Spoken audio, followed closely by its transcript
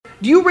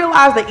Do you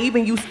realize that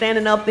even you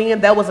standing up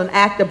then, that was an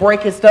act of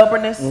breaking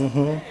stubbornness?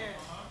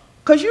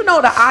 Because you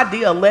know the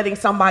idea of letting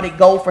somebody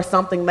go for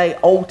something they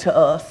owe to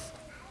us,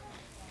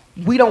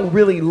 we don't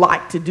really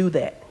like to do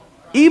that.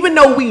 Even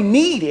though we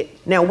need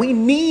it. Now, we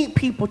need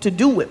people to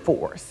do it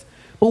for us.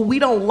 But we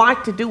don't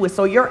like to do it.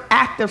 So your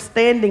act of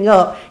standing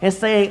up and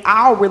saying,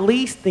 I'll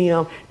release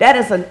them, that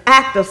is an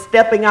act of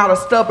stepping out of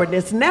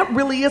stubbornness. And that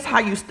really is how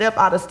you step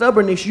out of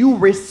stubbornness. You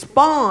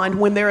respond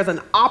when there is an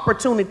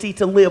opportunity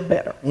to live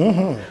better.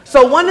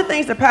 So one of the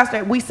things that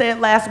Pastor, we said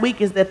last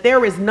week is that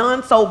there is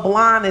none so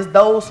blind as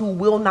those who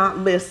will not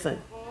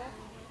listen.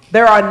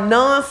 There are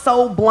none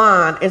so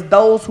blind as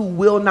those who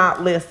will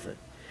not listen.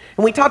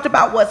 And we talked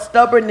about what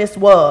stubbornness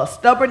was.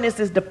 Stubbornness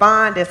is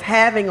defined as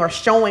having or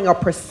showing a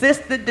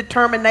persistent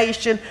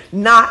determination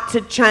not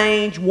to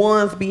change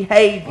one's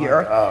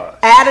behavior,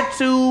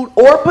 attitude,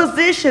 or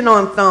position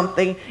on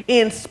something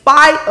in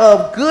spite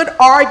of good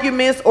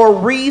arguments or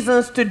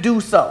reasons to do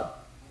so.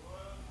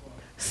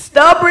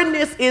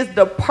 Stubbornness is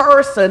the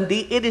person,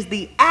 it is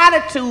the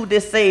attitude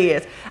that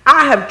says,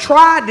 I have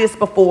tried this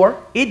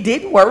before, it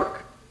didn't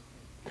work,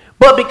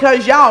 but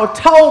because y'all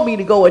told me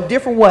to go a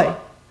different way,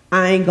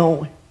 I ain't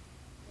going.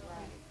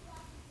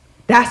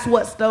 That's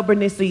what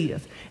stubbornness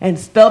is. And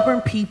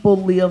stubborn people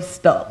live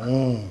stuck.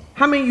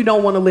 How many of you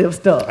don't want to live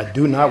stuck? I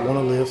do not want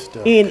to live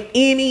stuck. In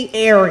any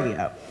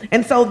area.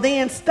 And so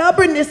then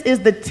stubbornness is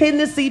the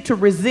tendency to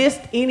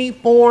resist any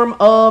form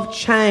of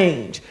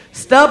change.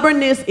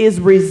 Stubbornness is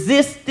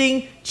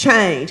resisting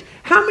change.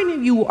 How many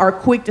of you are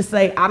quick to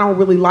say, I don't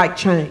really like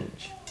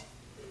change?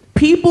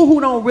 People who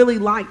don't really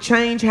like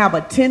change have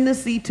a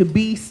tendency to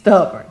be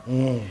stubborn.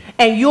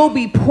 And you'll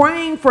be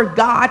praying for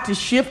God to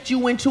shift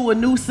you into a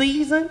new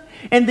season.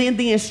 And then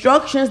the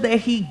instructions that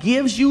he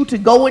gives you to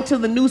go into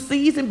the new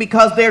season,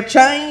 because they're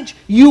changed,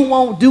 you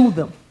won't do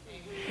them.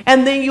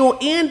 And then you'll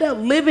end up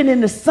living in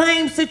the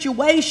same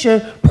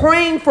situation,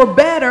 praying for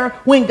better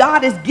when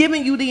God is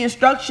giving you the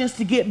instructions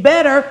to get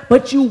better,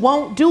 but you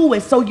won't do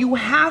it. So you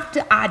have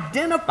to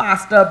identify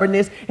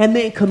stubbornness and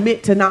then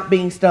commit to not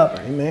being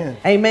stubborn. Amen.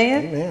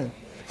 Amen. Amen.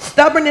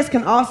 Stubbornness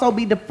can also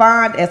be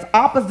defined as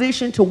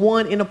opposition to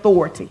one in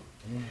authority.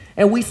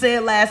 And we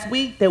said last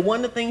week that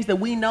one of the things that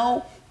we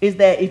know is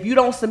that if you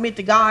don't submit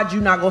to God,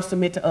 you're not going to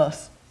submit to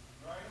us.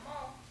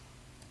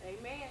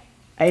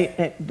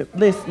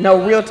 Listen,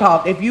 no, real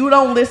talk. If you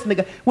don't listen to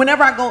God,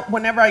 whenever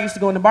I used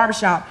to go in the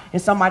barbershop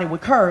and somebody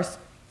would curse,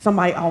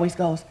 somebody always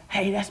goes,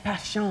 hey, that's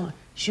Pastor Sean.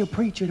 She'll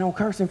preach, you don't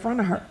curse in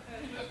front of her.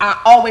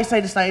 I always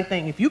say the same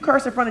thing. If you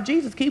curse in front of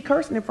Jesus, keep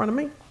cursing in front of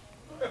me.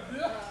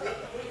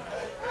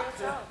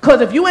 Because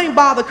if you ain't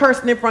bothered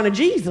cursing in front of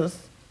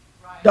Jesus,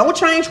 don't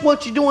change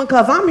what you're doing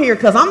because I'm here,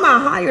 because I'm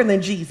not higher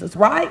than Jesus,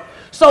 right?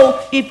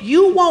 So if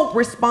you won't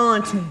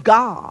respond to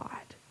God,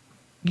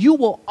 you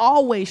will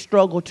always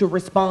struggle to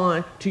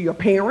respond to your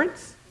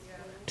parents,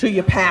 to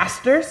your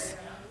pastors,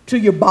 to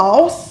your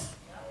boss.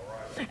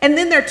 And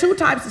then there are two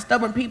types of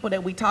stubborn people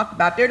that we talked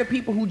about. They're the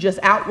people who just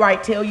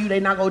outright tell you they're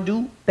not going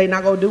to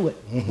do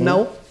it.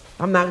 No,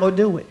 I'm not going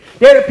to do it.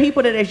 They're the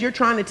people that as you're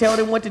trying to tell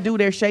them what to do,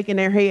 they're shaking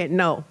their head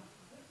no.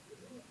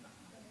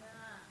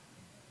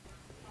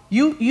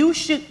 You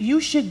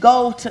should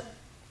go to,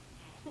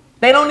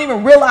 they don't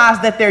even realize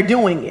that they're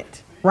doing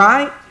it,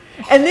 right?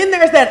 And then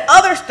there's that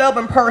other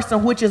stubborn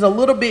person, which is a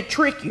little bit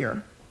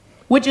trickier,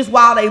 which is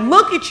while they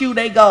look at you,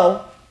 they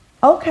go,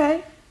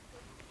 okay,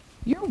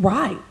 you're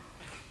right.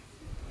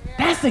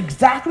 That's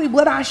exactly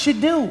what I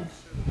should do.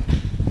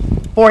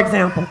 For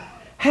example,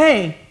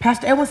 hey,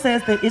 Pastor Edwin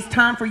says that it's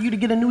time for you to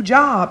get a new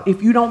job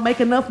if you don't make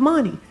enough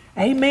money.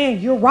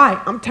 Amen, you're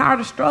right. I'm tired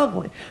of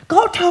struggling.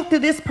 Go talk to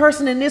this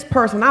person and this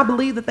person. I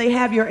believe that they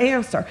have your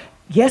answer.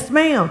 Yes,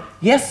 ma'am.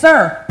 Yes,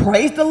 sir.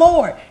 Praise the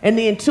Lord. And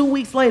then 2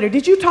 weeks later,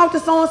 did you talk to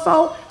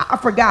so-and-so? I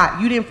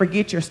forgot. You didn't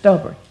forget you're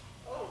stubborn.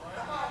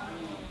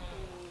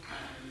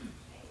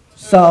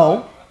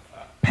 So,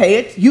 pay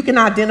it. You can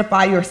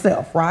identify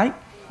yourself, right?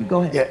 You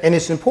go ahead. Yeah, and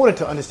it's important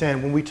to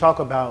understand when we talk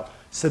about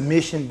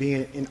submission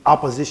being in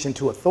opposition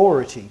to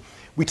authority,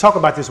 we talk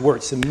about this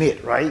word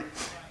submit, right?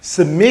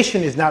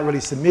 Submission is not really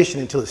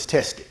submission until it's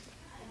tested.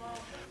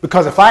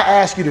 Because if I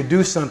ask you to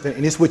do something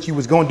and it's what you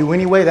was going to do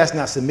anyway, that's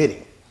not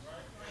submitting.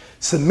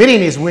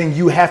 Submitting is when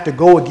you have to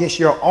go against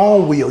your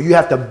own will. You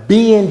have to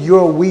bend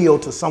your will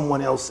to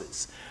someone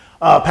else's.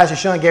 Pastor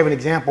Sean gave an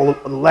example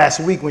last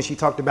week when she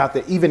talked about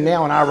that even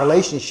now in our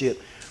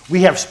relationship,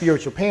 we have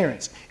spiritual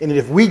parents. And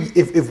if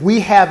we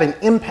have an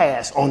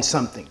impasse on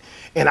something,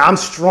 and I'm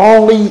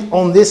strongly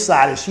on this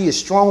side and she is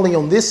strongly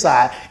on this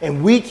side,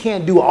 and we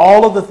can't do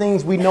all of the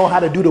things we know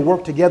how to do to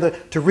work together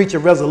to reach a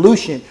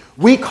resolution,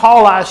 we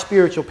call our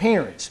spiritual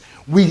parents.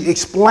 We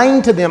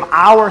explain to them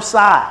our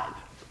side.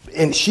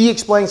 And she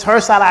explains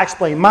her side, I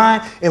explain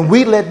mine, and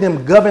we let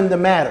them govern the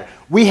matter.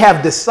 We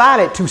have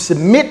decided to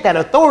submit that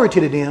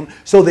authority to them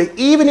so that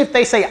even if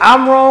they say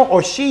I'm wrong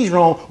or she's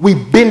wrong, we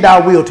bend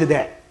our will to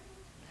that.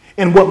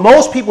 And what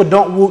most people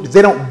don't do is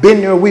they don't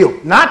bend their will,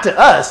 not to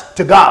us,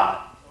 to God.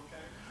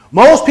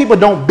 Most people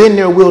don't bend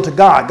their will to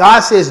God.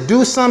 God says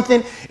do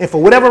something, and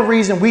for whatever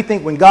reason, we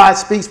think when God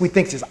speaks, we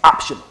think it's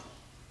optional.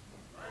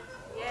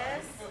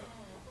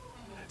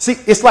 See,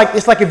 it's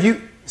like if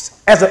you,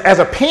 as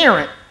a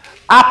parent,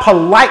 I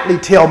politely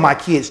tell my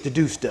kids to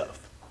do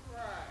stuff.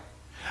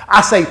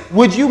 I say,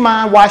 would you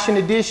mind washing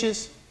the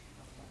dishes?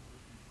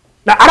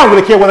 Now, I don't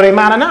really care whether they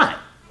mind or not.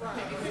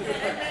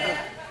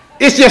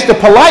 It's just a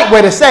polite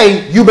way to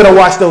say, you better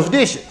wash those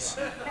dishes.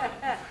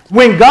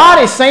 When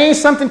God is saying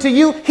something to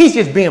you, he's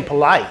just being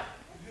polite.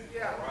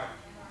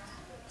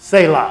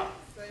 Say loud.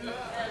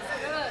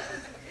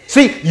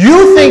 See,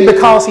 you think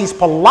because he's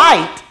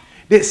polite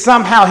that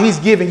somehow he's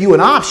giving you an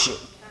option.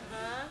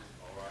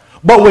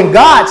 But when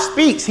God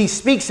speaks, he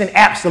speaks in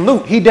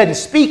absolute. He doesn't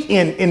speak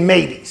in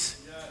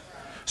maybes.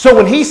 So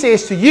when he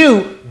says to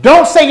you,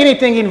 don't say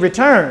anything in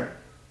return,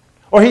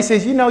 or he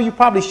says, you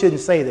probably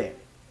shouldn't say that.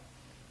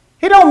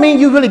 He don't mean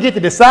you really get to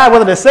decide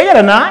whether to say it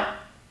or not.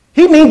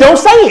 He means don't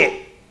say it.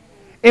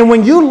 And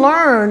when you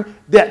learn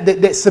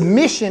that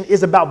submission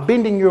is about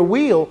bending your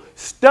will,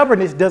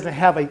 stubbornness doesn't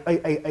have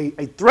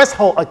a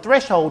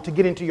threshold to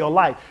get into your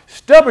life.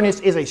 Stubbornness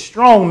is a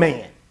strong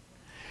man.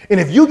 And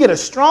if you get a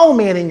strong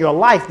man in your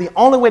life, the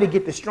only way to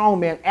get the strong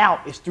man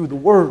out is through the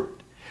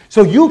word.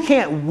 So you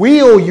can't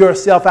will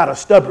yourself out of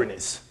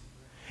stubbornness.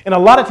 And a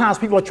lot of times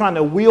people are trying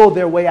to will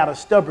their way out of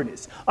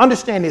stubbornness.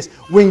 Understand this.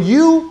 When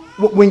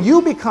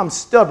you become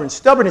stubborn,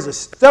 stubbornness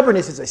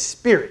is a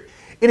spirit.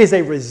 It is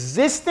a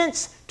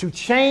resistance to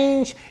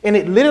change, and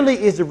it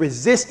literally is a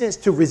resistance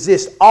to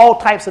resist all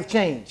types of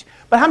change.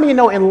 But how many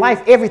know in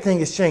life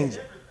everything is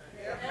changing?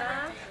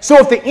 So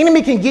if the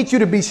enemy can get you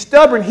to be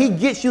stubborn, he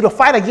gets you to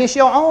fight against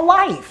your own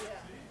life.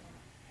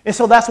 And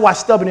so that's why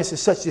stubbornness is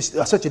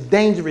such a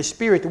dangerous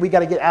spirit that we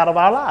got to get out of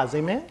our lives.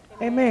 Amen?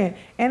 Amen.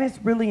 And it's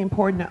really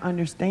important to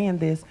understand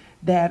this,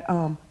 that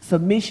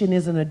submission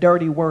isn't a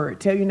dirty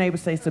word. Tell your neighbor,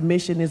 say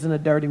submission isn't a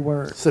dirty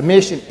word.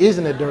 Submission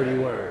isn't a dirty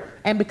word.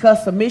 And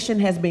because submission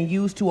has been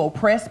used to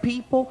oppress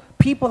people,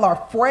 people are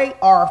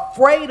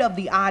afraid of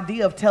the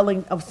idea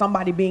of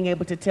somebody being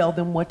able to tell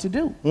them what to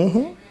do.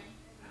 Mm-hmm.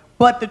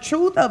 But the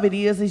truth of it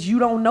is you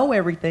don't know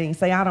everything.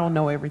 Say, I don't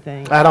know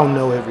everything. I don't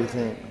know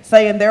everything.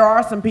 Saying there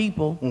are some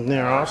people.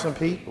 There are some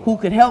people who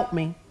could help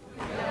me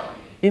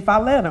if I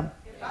let them.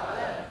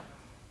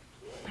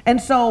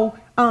 And so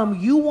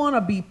you want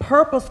to be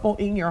purposeful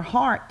in your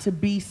heart to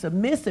be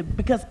submissive,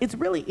 because it's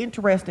really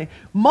interesting.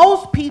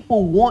 Most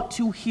people want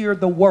to hear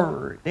the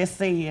word that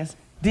says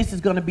this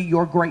is going to be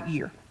your great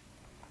year.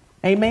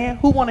 Amen.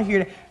 Who want to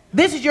hear that?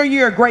 This is your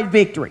year of great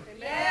victory.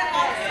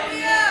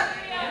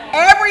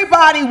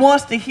 Everybody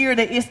wants to hear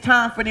that it's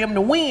time for them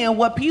to win.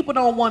 What people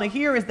don't want to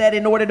hear is that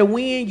in order to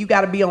win, you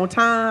got to be on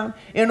time.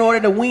 In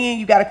order to win,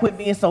 you got to quit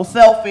being so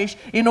selfish.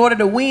 In order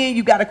to win,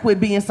 you got to quit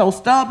being so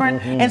stubborn.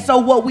 Mm-hmm. And so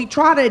what we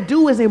try to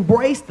do is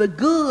embrace the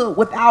good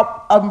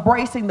without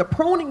embracing the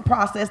pruning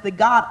process that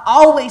God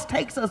always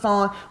takes us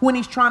on when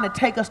he's trying to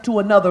take us to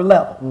another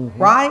level,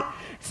 right?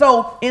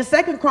 So in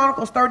 2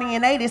 Chronicles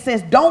 30:8, it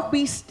says, don't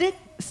be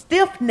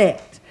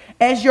stiff-necked.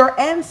 As your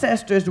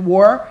ancestors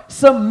were,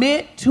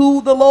 submit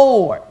to the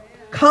Lord.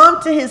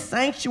 Come to his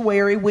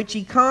sanctuary, which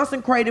he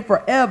consecrated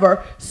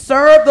forever.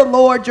 Serve the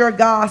Lord your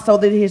God so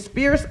that his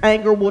fierce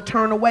anger will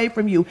turn away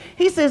from you.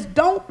 He says,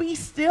 don't be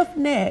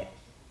stiff-necked.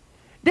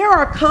 There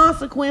are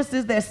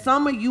consequences that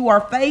some of you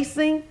are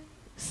facing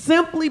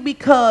simply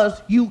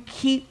because you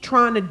keep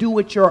trying to do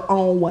it your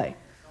own way.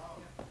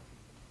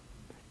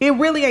 It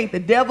really ain't the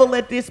devil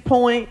at this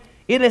point.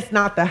 It is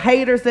not the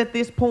haters at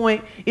this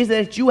point. It's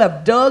that you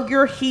have dug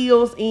your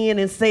heels in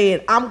and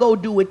said, I'm going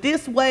to do it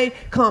this way,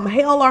 come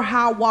hell or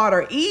high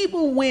water,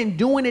 even when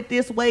doing it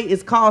this way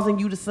is causing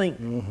you to sink.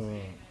 Mm-hmm.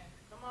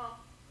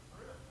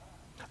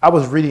 I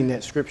was reading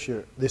that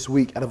scripture this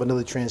week out of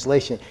another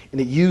translation, and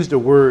it used a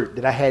word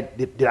that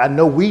I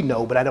know we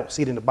know, but I don't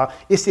see it in the Bible.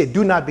 It said,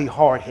 do not be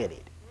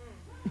hard-headed.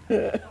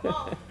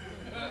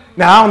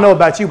 Now, I don't know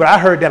about you, but I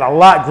heard that a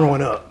lot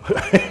growing up.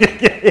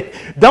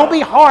 Don't be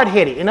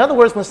hard-headed. In other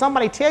words, when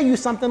somebody tell you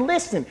something,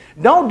 listen.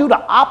 Don't do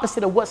the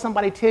opposite of what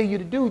somebody tell you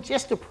to do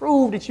just to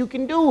prove that you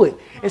can do it.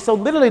 And so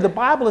literally the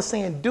Bible is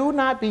saying, do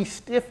not be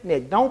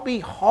stiff-necked. Don't be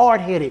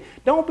hard-headed.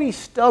 Don't be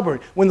stubborn.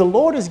 When the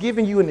Lord is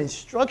giving you an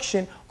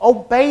instruction,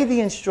 obey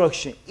the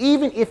instruction,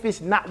 even if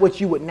it's not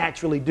what you would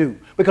naturally do.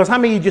 Because how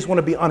many of you just want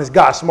to be honest?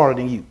 God's smarter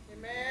than you.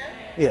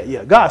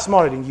 Yeah, God's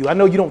smarter than you. I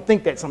know you don't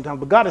think that sometimes,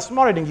 but God is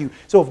smarter than you.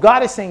 So if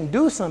God is saying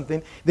do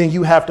something, then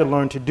you have to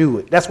learn to do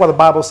it. That's why the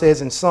Bible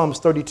says in Psalms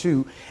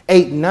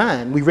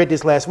 32:8-9, we read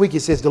this last week, it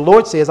says, the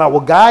Lord says, I will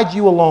guide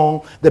you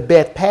along the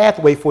best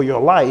pathway for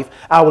your life.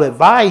 I will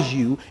advise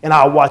you and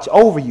I'll watch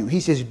over you. He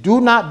says, do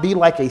not be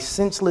like a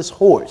senseless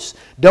horse.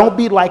 Don't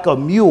be like a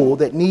mule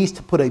that needs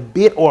to put a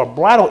bit or a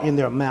bridle in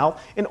their mouth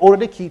in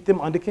order to keep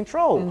them under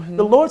control. Mm-hmm.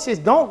 The Lord says,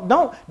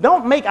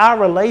 don't make our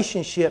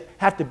relationship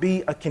have to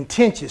be a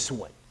contentious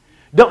one.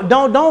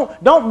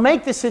 Don't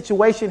make the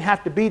situation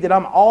have to be that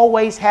I'm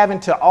always having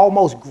to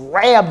almost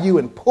grab you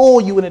and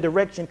pull you in a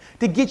direction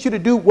to get you to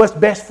do what's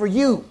best for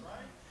you.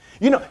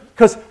 You know,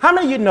 because how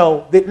many of you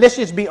know that, let's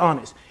just be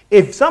honest,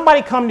 if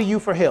somebody come to you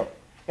for help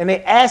and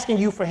they're asking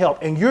you for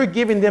help and you're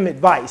giving them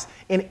advice,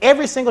 and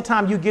every single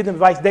time you give them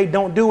advice, they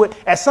don't do it,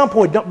 at some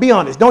point, be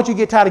honest, don't you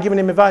get tired of giving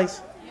them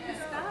advice?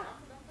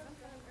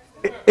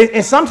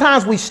 And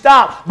sometimes we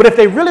stop, but if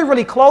they're really,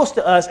 really close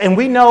to us and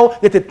we know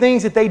that the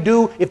things that they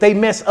do, if they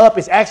mess up,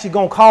 is actually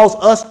going to cause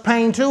us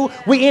pain too,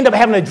 we end up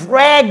having to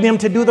drag them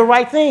to do the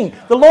right thing.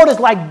 The Lord is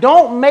like,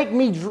 don't make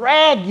me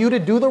drag you to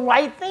do the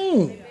right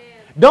thing.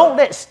 Don't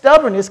let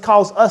stubbornness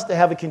cause us to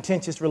have a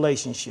contentious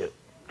relationship.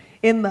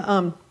 In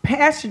the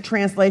Passion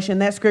Translation,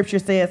 that scripture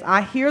says,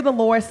 I hear the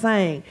Lord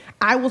saying,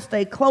 I will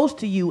stay close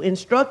to you,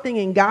 instructing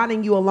and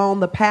guiding you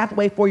along the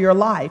pathway for your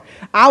life.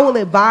 I will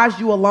advise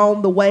you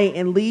along the way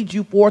and lead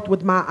you forth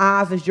with my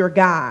eyes as your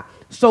guide.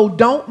 So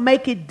don't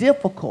make it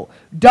difficult.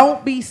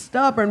 Don't be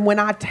stubborn when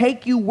I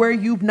take you where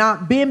you've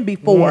not been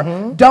before.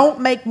 Mm-hmm. Don't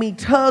make me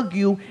tug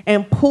you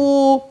and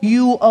pull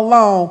you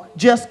along.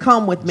 Just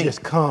come with me.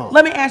 Just come.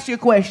 Let me ask you a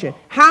question.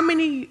 How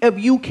many of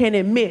you can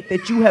admit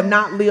that you have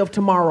not lived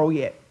tomorrow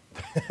yet?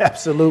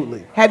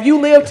 Absolutely. Have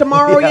you lived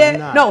tomorrow yet?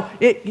 Not. No.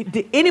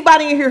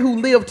 Anybody in here who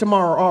lived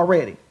tomorrow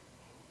already?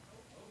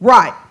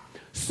 Right.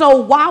 So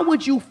why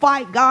would you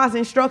fight God's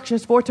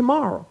instructions for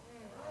tomorrow?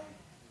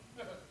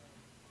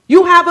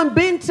 You haven't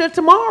been to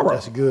tomorrow.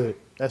 That's good.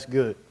 That's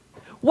good.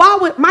 Why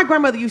would my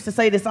grandmother used to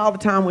say this all the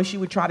time when she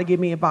would try to give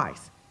me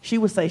advice? She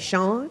would say,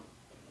 Sean,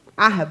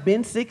 I have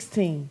been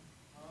 16,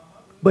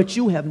 but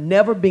you have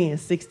never been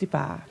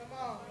 65.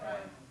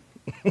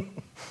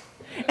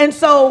 And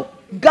so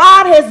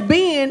God has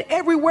been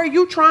everywhere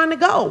you're trying to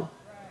go.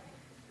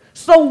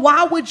 So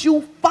why would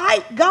you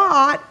fight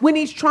God when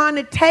he's trying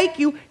to take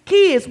you?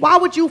 Kids, why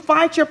would you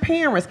fight your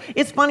parents?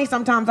 It's funny,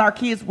 sometimes our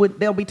kids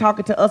they'll be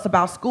talking to us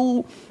about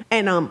school.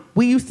 And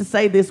we used to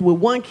say this with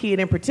one kid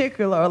in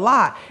particular a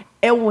lot.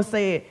 Everyone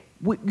said,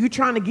 you're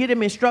trying to get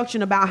him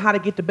instruction about how to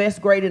get the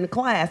best grade in the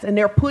class. And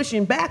they're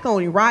pushing back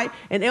on you, right?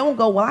 And everyone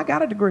go, well, I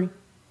got a degree.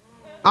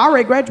 I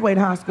already graduated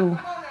high school.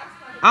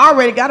 I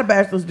already got a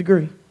bachelor's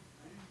degree.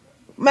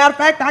 Matter of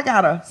fact, I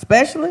got a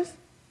specialist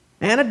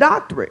and a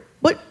doctorate.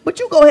 But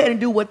you go ahead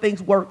and do what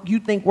you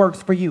think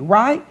works for you,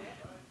 right?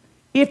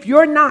 If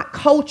you're not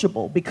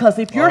coachable, because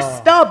if you're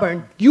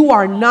stubborn, you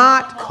are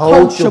not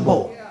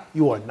coachable.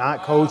 You are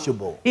not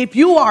coachable. If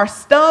you are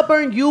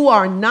stubborn, you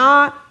are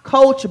not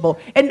coachable.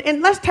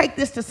 And let's take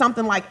this to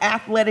something like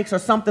athletics or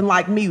something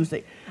like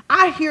music.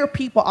 I hear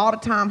people all the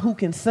time who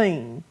can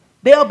sing.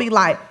 They'll be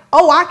like,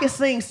 oh, I can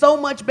sing so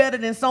much better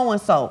than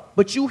so-and-so.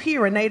 But you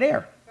hear and they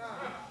there.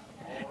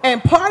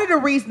 And part of the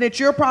reason that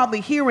you're probably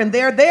hearing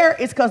they're there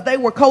is because they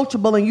were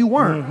coachable and you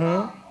weren't.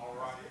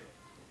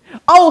 Mm-hmm.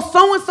 Oh,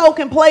 so-and-so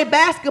can play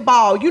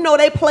basketball. You know,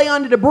 they play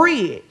under the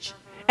bridge.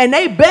 And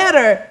they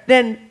better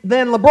than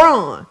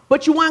LeBron.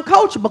 But you weren't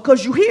coachable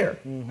because you here.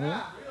 Mm-hmm.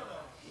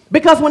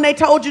 Because when they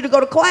told you to go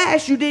to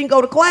class, you didn't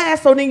go to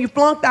class. So then you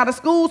flunked out of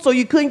school so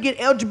you couldn't get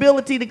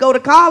eligibility to go to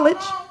college.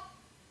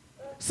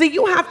 See,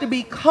 you have to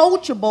be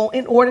coachable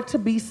in order to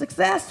be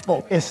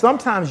successful. And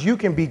sometimes you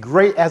can be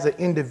great as an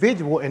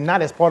individual and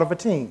not as part of a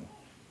team.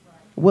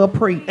 Well,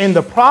 preach. And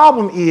the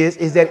problem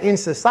is that in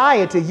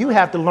society, you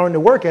have to learn to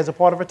work as a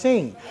part of a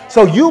team.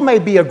 So you may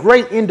be a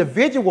great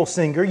individual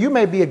singer, you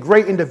may be a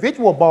great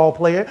individual ball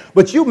player,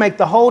 but you make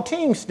the whole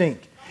team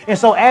stink. And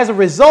so as a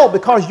result,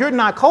 because you're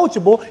not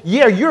coachable,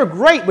 yeah, you're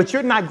great, but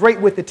you're not great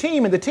with the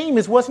team, and the team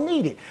is what's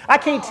needed. I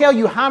can't tell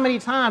you how many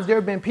times there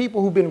have been people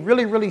who've been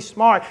really, really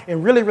smart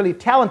and really, really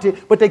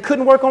talented, but they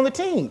couldn't work on the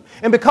team.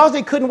 And because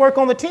they couldn't work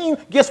on the team,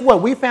 guess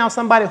what? We found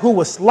somebody who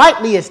was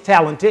slightly as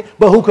talented,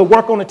 but who could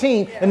work on the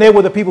team, and they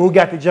were the people who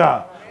got the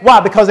job. Why?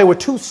 Because they were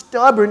too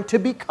stubborn to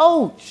be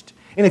coached.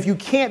 And if you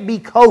can't be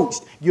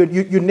coached, you're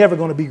never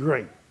going to be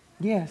great.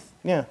 Yes.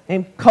 Yeah.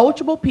 And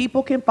coachable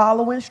people can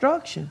follow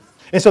instructions.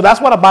 And so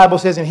that's what the Bible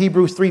says in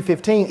Hebrews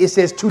 3:15. It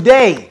says,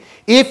 today,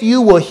 if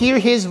you will hear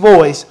his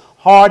voice,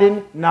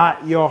 harden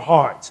not your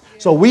hearts.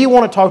 So we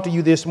want to talk to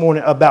you this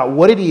morning about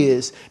what it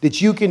is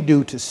that you can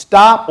do to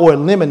stop or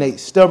eliminate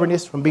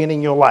stubbornness from being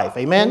in your life.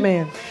 Amen?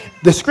 Amen.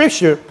 In the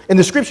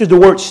scriptures, the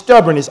word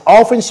stubborn is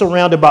often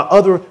surrounded by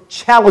other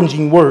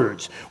challenging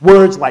words.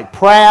 Words like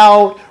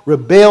proud,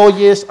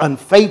 rebellious,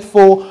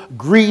 unfaithful,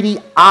 greedy,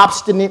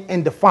 obstinate,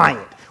 and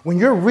defiant. When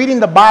you're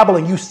reading the Bible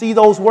and you see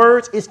those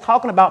words, it's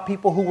talking about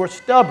people who were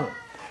stubborn.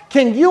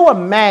 Can you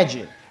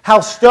imagine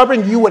how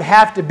stubborn you would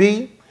have to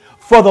be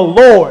for the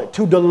Lord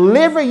to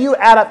deliver you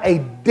out of a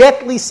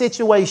deathly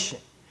situation,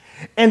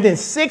 and then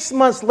 6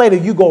 months later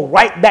you go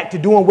right back to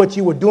doing what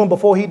you were doing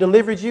before he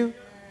delivered you?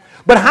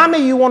 But how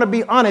many of you want to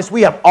be honest?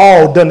 We have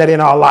all done that in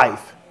our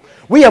life.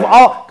 We have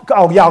all,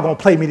 oh, y'all going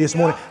to play me this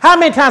morning. How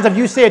many times have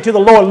you said to the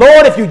Lord,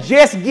 Lord, if you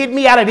just get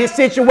me out of this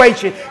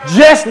situation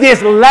just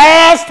this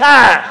last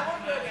time,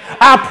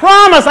 I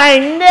promise I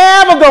ain't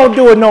never going to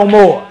do it no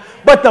more.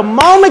 But the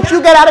moment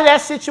you get out of that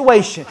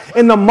situation,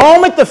 and the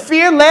moment the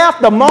fear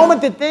left, the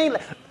moment the thing,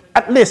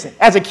 listen,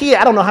 as a kid,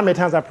 I don't know how many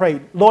times I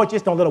prayed, Lord,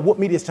 just don't let her whoop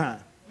me this time.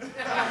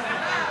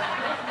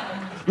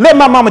 Let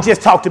my mama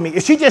just talk to me.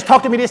 If she just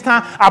talk to me this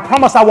time, I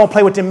promise I won't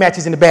play with them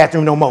matches in the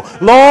bathroom no more.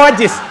 Lord,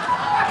 just...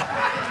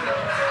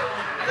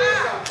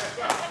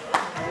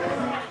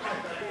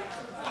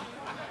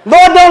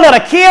 Lord, don't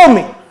let her kill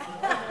me.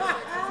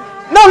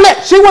 No,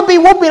 she would be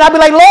whooping. I'd be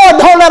like,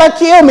 Lord, don't let her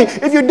kill me.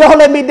 If you don't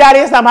let me die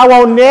this time, I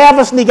won't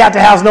never sneak out the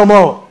house no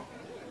more.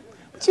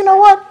 But you know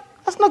what?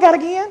 Let's look at it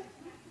again.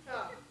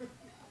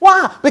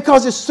 Why?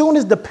 Because as soon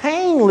as the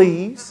pain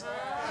leaves,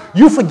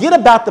 you forget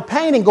about the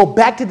pain and go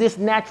back to this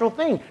natural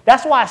thing.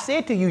 That's why I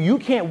said to you, you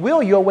can't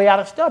will your way out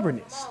of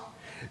stubbornness.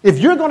 If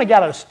you're going to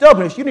get out of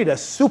stubbornness, you need a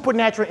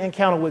supernatural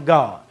encounter with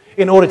God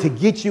in order to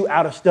get you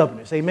out of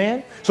stubbornness.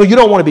 Amen? So you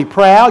don't want to be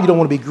proud. You don't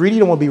want to be greedy. You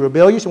don't want to be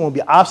rebellious. You don't want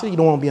to be obstinate. You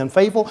don't want to be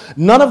unfaithful.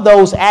 None of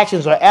those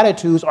actions or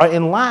attitudes are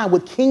in line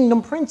with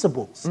kingdom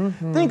principles.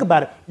 Mm-hmm. Think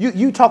about it.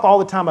 You talk all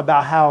the time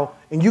about how,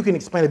 and you can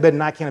explain it better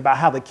than I can, about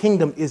how the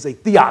kingdom is a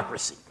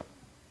theocracy.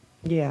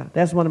 Yeah,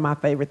 that's one of my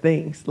favorite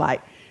things.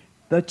 Like,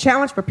 the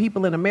challenge for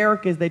people in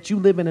America is that you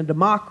live in a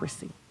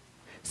democracy.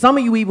 Some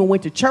of you even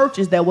went to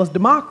churches that was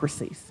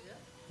democracies.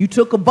 You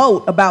took a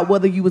vote about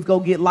whether you was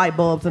going to get light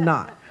bulbs or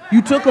not.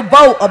 You took a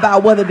vote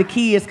about whether the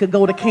kids could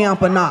go to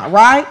camp or not,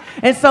 right?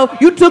 And so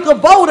you took a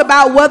vote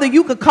about whether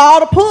you could call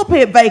the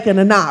pulpit vacant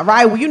or not,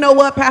 right? Well, you know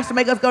what? Pastor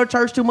make us go to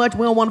church too much.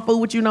 We don't want to fool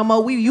with you no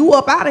more. You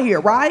up out of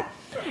here, right?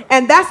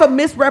 And that's a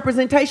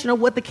misrepresentation of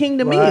what the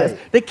kingdom is.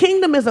 The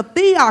kingdom is a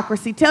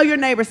theocracy. Tell your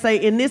neighbor, say,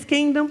 in this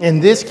kingdom. In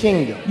this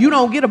kingdom. You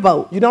don't get a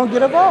vote. You don't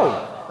get a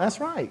vote. That's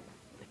right.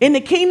 In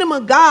the kingdom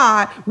of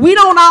God, we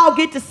don't all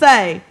get to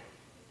say,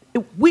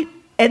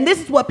 and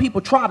this is what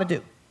people try to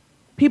do.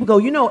 People go,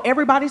 you know,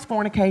 everybody's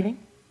fornicating.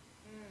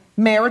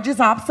 Marriage is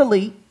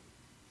obsolete.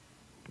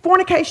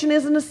 Fornication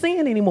isn't a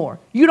sin anymore.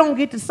 You don't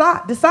get to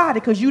decide it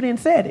because you didn't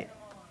set it.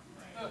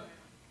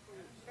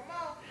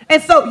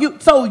 And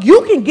so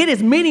you can get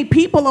as many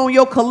people on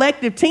your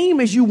collective team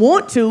as you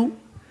want to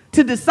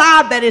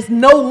decide that it's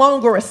no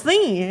longer a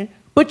sin,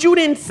 but you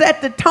didn't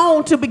set the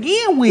tone to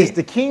begin with. It's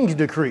the king's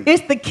decree.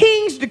 It's the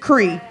king's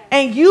decree.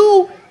 And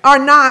you are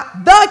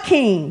not the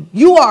king.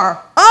 You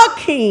are a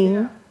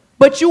king,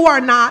 but you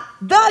are not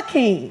the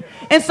king.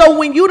 And so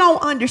when you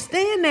don't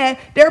understand that,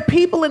 there are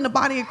people in the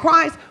body of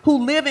Christ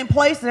who live in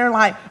places and they're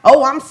like,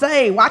 oh, I'm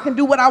saved. I can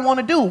do what I want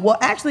to do. Well,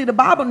 actually, the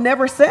Bible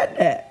never said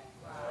that.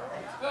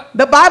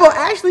 The Bible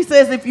actually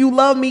says, if you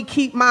love me,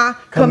 keep my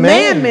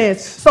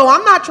commandments. So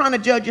I'm not trying to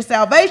judge your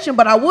salvation,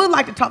 but I would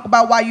like to talk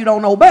about why you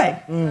don't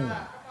obey.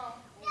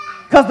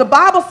 Because the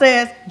Bible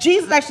says,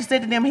 Jesus actually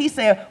said to them, he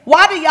said,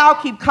 why do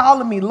y'all keep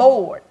calling me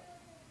Lord?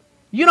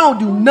 You don't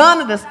do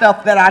none of the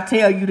stuff that I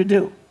tell you to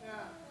do.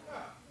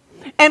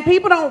 And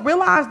people don't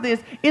realize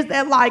this, is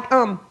that like,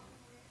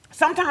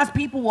 sometimes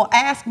people will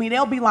ask me,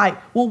 they'll be like,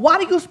 well,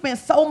 why do you spend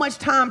so much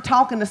time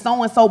talking to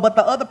so-and-so, but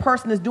the other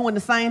person is doing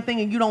the same thing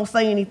and you don't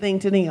say anything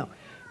to them?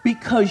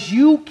 Because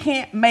you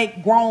can't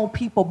make grown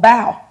people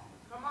bow.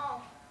 Come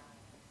on.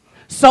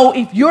 So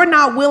if you're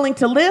not willing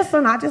to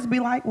listen, I just be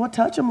like, well,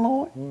 touch them,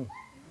 Lord.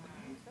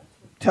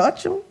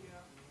 Touch them.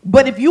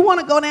 But if you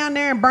want to go down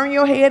there and burn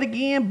your head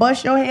again,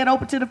 bust your head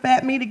open to the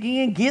fat meat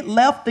again, get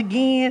left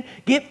again,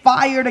 get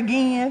fired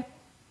again,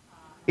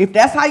 if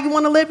that's how you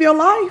want to live your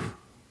life,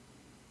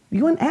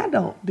 you're an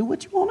adult. Do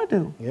what you want to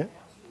do. Yeah.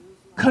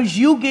 Because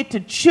you get to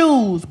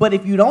choose. But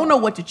if you don't know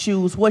what to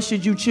choose, what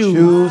should you choose?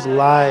 Choose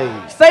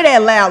life. Say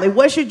that loudly.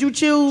 What should you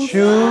choose?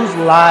 Choose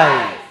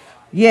life.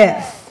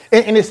 Yes.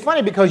 And it's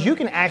funny because you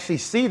can actually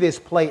see this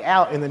play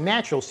out in the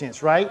natural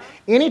sense, right?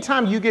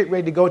 Anytime you get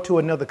ready to go to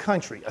another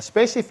country,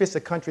 especially if it's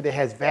a country that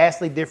has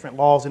vastly different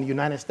laws in the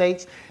United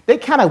States, they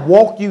kind of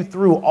walk you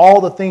through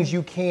all the things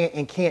you can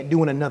and can't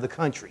do in another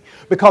country.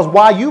 Because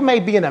while you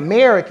may be an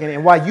American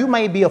and while you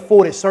may be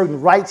afforded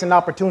certain rights and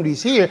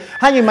opportunities here,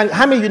 how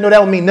many of you know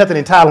that would mean nothing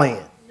in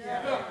Thailand?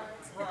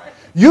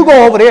 You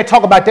go over there and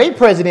talk about their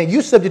president,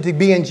 you're subject to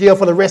be in jail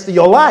for the rest of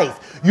your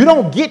life. You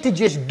don't get to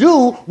just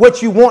do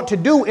what you want to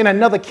do in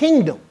another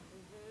kingdom.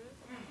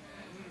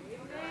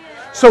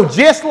 So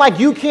just like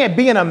you can't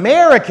be an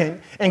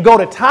American and go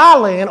to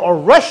Thailand or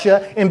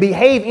Russia and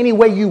behave any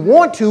way you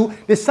want to,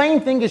 the same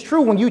thing is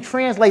true when you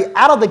translate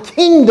out of the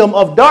kingdom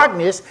of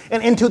darkness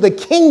and into the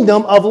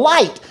kingdom of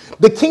light.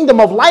 The kingdom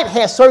of light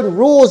has certain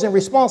rules and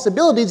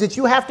responsibilities that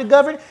you have to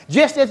govern,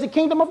 just as the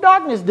kingdom of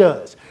darkness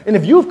does. And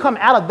if you've come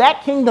out of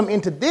that kingdom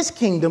into this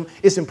kingdom,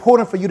 it's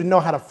important for you to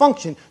know how to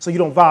function so you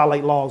don't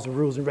violate laws and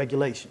rules and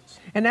regulations.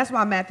 And that's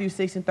why Matthew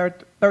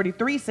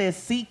 6:33 says,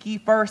 seek ye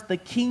first the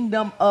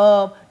kingdom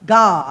of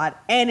God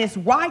and its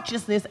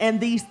righteousness,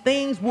 and these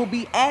things will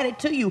be added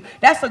to you.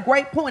 That's a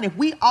great point. If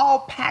we all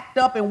packed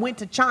up and went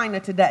to China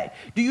today,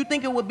 do you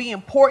think it would be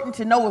important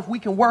to know if we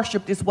can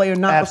worship this way or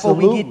not?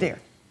 Absolutely. Before we get there?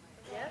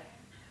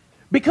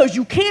 Because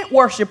you can't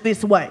worship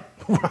this way.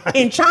 Right.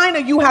 In China,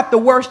 you have to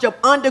worship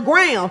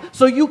underground.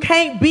 So you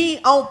can't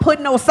be on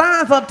putting no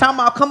signs up talking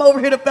about come over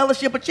here to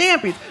Fellowship of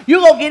Champions.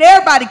 You're going to get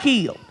everybody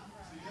killed.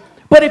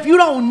 But if you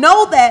don't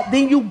know that,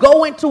 then you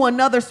go into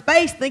another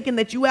space thinking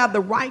that you have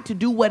the right to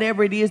do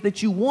whatever it is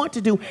that you want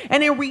to do.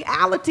 And in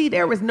reality,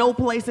 there is no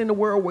place in the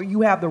world where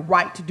you have the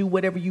right to do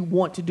whatever you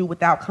want to do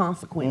without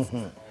consequences.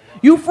 Mm-hmm.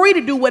 You're free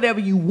to do whatever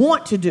you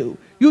want to do.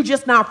 You're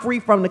just not free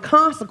from the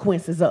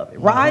consequences of it,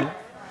 right? Mm-hmm.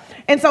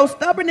 And so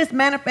stubbornness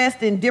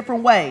manifests in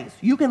different ways.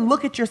 You can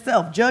look at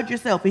yourself, judge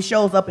yourself. It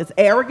shows up as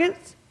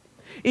arrogance.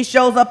 It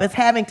shows up as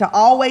having to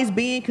always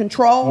be in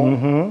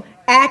control,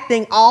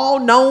 acting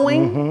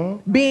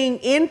all-knowing, being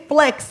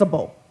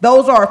inflexible.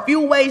 Those are a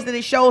few ways that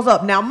it shows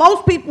up. Now,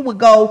 most people would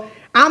go,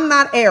 I'm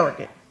not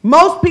arrogant.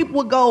 Most people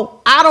would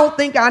go, I don't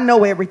think I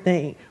know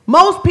everything.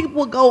 Most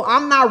people would go,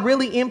 I'm not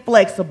really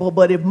inflexible.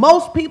 But if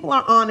most people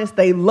are honest,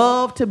 they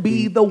love to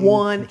be the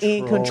one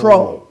in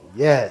control.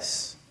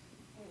 Yes.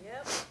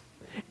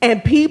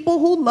 And people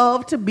who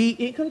love to be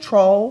in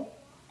control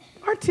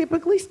are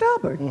typically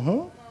stubborn.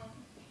 Mm-hmm.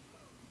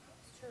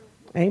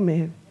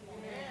 Amen.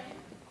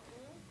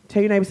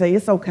 Tell your neighbor, say,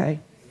 it's okay.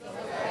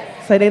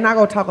 Say, they're not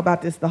going to talk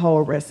about this the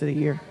whole rest of the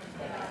year.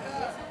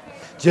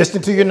 Just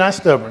until you're not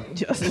stubborn.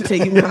 Just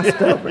until you're not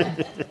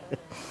stubborn.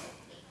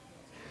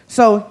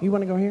 So, you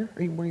want to go here?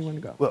 Or where do you want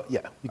to go? Well,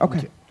 yeah.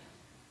 Okay.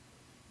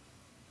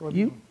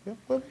 You?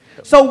 Yeah.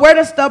 So, where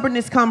does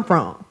stubbornness come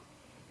from?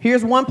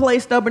 Here's one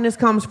place stubbornness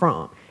comes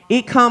from.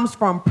 It comes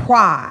from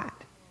pride.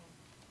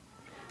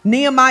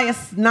 Nehemiah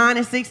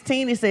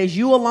 9:16, it says,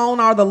 you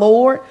alone are the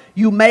Lord.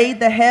 You made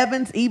the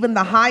heavens, even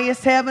the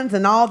highest heavens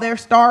and all their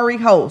starry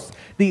hosts,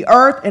 the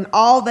earth and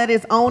all that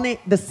is on it,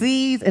 the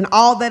seas and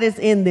all that is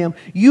in them.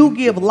 You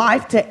give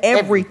life to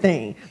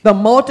everything. The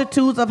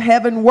multitudes of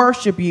heaven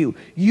worship you.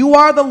 You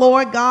are the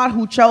Lord God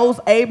who chose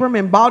Abram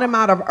and brought him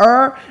out of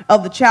Ur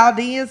of the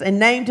Chaldeans and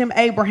named him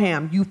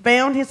Abraham. You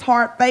found his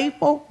heart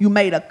faithful. You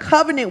made a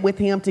covenant with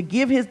him to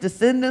give his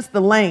descendants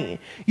the land.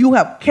 You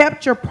have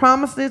kept your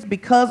promises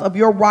because of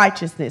your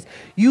righteousness.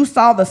 You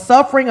saw the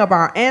suffering of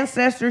our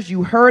ancestors.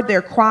 You heard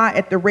their cry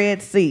at the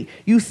Red Sea.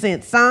 You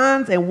sent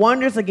signs and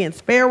wonders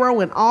against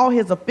Pharaoh and all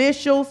his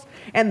officials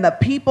and the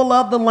people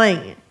of the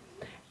land.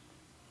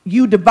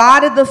 You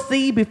divided the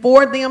sea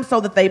before them so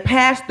that they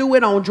passed through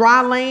it on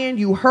dry land.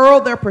 You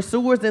hurled their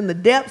pursuers in the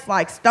depths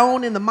like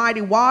stone in the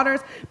mighty waters.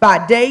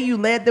 By day you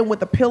led them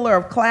with a pillar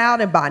of cloud,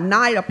 and by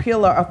night a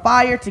pillar of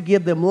fire to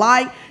give them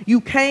light.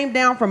 You came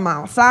down from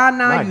Mount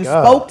Sinai. You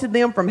spoke to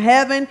them from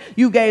heaven.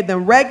 You gave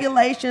them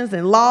regulations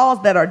and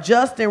laws that are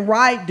just and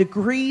right,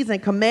 decrees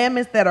and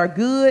commandments that are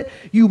good.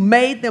 You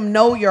made them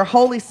know your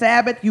holy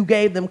Sabbath. You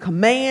gave them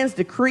commands,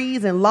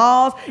 decrees, and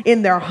laws.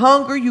 In their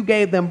hunger you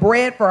gave them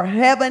bread for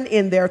heaven.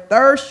 In their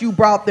thirst you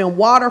brought them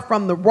water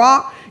from the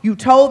rock. You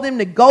told them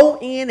to go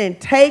in and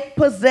take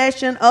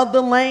possession of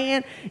the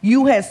land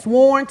you had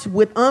sworn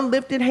with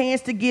unlifted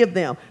hands to give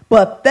them.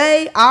 But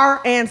they,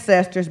 our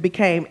ancestors,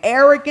 became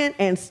arrogant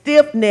and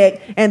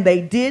stiff-necked, and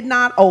they did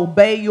not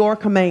obey your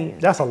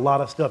commands. That's a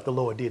lot of stuff the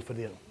Lord did for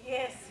them.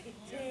 Yes, he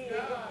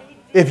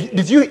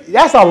did.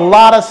 That's a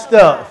lot of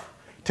stuff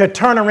to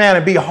turn around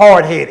and be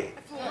hard-headed.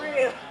 For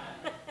real.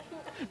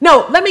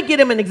 No, let me give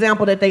them an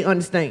example that they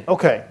understand.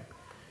 Okay.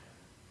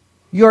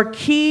 Your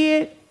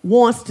kid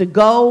wants to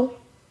go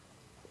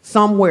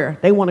somewhere.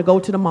 They want to go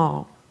to the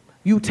mall.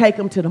 You take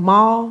them to the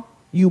mall.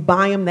 You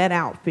buy them that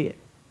outfit.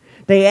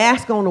 They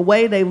ask on the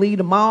way they leave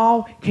the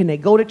mall, can they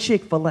go to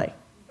Chick-fil-A?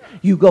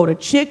 You go to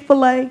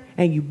Chick-fil-A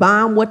and you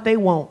buy them what they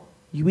want.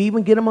 You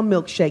even get them a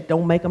milkshake.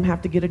 Don't make them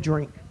have to get a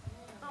drink.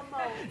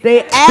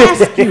 They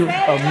ask you.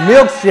 A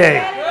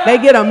milkshake. They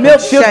get a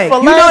milkshake.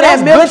 You know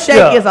that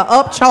milkshake is an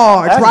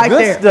upcharge right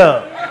there.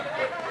 Stuff.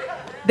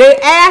 They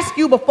ask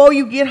you before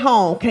you get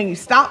home, can you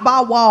stop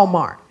by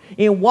Walmart?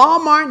 In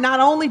Walmart, not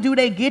only do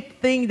they get the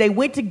thing they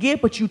went to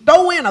get, but you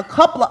throw in a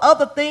couple of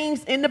other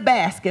things in the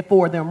basket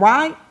for them,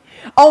 right?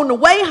 On the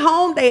way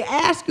home, they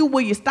ask you,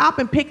 will you stop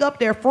and pick up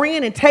their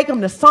friend and take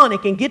them to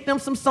Sonic and get them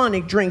some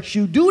Sonic drinks?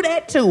 You do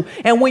that too.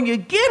 And when you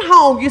get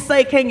home, you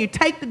say, can you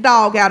take the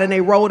dog out? And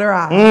they roll their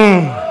eyes.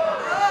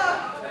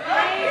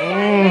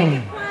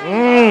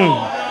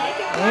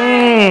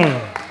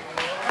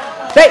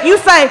 That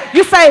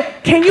you say,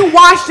 can you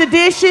wash the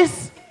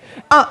dishes?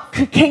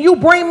 Can you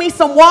bring me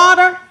some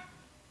water?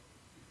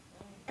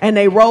 And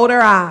they roll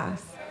their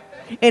eyes.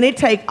 And it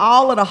take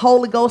all of the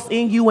Holy Ghost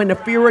in you and the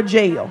fear of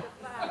jail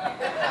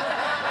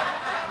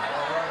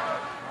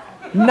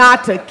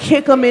not to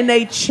kick them in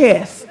their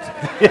chest.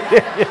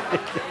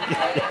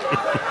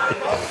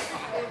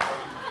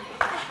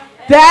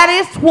 That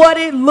is what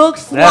it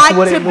looks like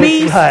to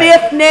be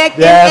stiff-necked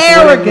and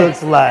arrogant. What it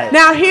looks like.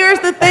 Now, here's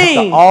the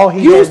thing. All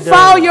you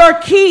saw your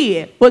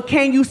kid, but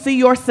can you see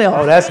yourself?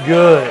 Oh, that's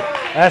good.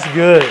 That's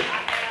good.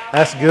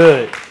 That's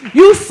good.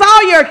 You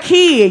saw your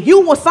kid.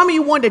 Some of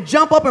you wanted to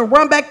jump up and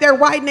run back there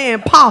right now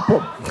and pop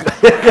him.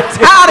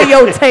 Tired of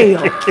your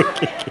tail.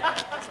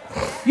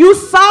 You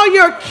saw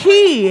your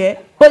kid,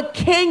 but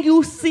can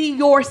you see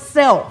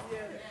yourself?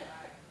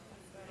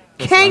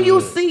 Can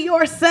you see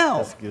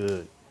yourself? That's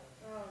good.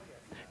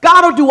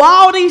 God will do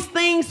all these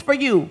things for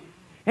you.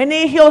 And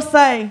then he'll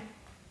say,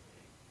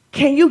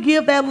 can you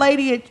give that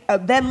lady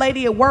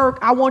at work,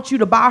 I want you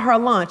to buy her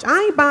lunch.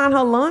 I ain't buying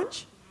her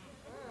lunch.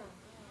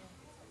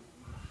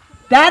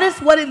 That is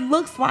what it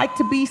looks like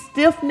to be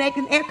stiff-necked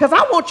and because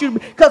I want you to,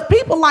 because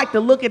people like to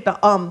look at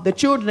the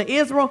children of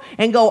Israel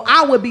and go,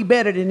 I would be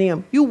better than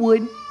them. You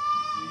wouldn't.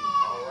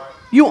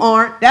 You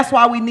aren't. That's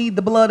why we need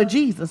the blood of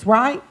Jesus,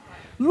 right?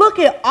 Look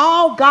at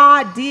all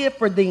God did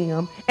for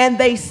them, and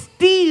they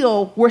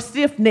still were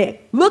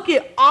stiff-necked. Look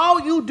at all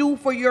you do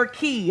for your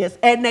kids,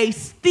 and they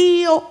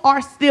still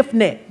are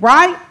stiff-necked,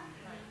 right?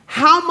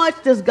 How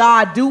much does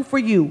God do for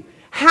you?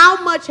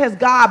 How much has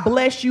God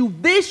blessed you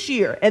this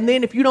year? And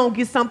then if you don't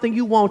get something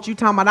you want, you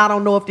talking about, I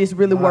don't know if this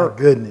really works.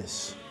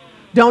 Goodness.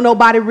 Don't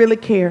nobody really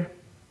care.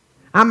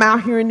 I'm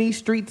out here in these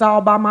streets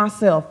all by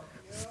myself.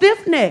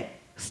 Stiff-necked,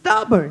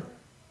 stubborn.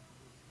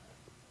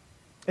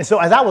 And so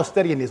as I was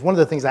studying this, one of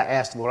the things I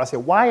asked the Lord, I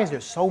said, why is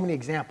there so many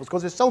examples?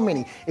 Because there's so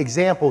many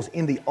examples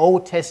in the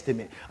Old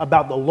Testament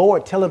about the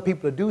Lord telling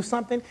people to do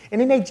something,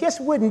 and then they just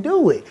wouldn't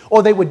do it.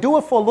 Or they would do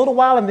it for a little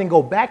while and then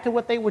go back to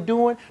what they were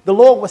doing. The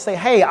Lord would say,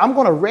 hey, I'm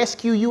going to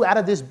rescue you out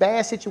of this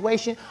bad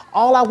situation.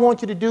 All I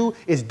want you to do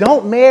is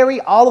don't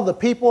marry all of the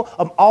people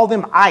of all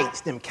them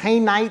ites, them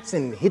Canaanites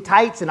and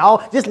Hittites and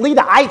all. Just leave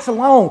the ites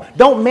alone.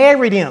 Don't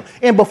marry them.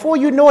 And before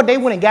you know it, they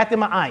went and got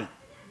them an ite.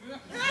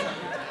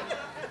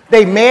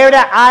 They married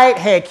an ite,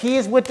 had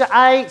kids with the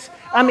ites.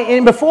 I mean,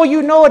 and before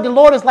you know it, the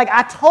Lord is like,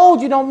 I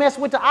told you don't mess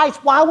with the ites.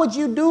 Why would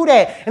you do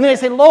that? And then they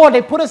say, Lord,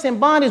 they put us in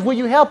bondage. Will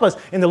you help us?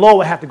 And the Lord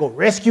would have to go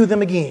rescue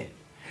them again.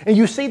 And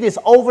you see this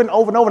over and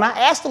over and over. And I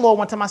asked the Lord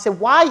one time, I said,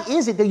 why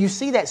is it that you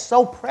see that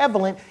so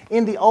prevalent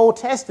in the Old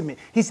Testament?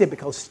 He said,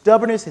 because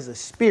stubbornness is a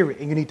spirit,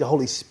 and you need the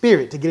Holy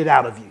Spirit to get it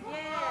out of you.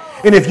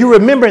 And if you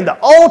remember in the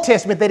Old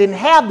Testament, they didn't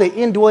have the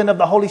indwelling of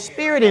the Holy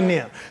Spirit in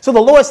them. So the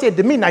Lord said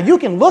to me, now you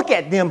can look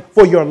at them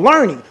for your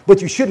learning,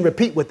 but you shouldn't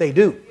repeat what they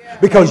do.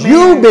 Because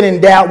you've been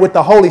endowed with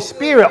the Holy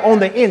Spirit on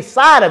the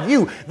inside of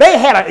you. They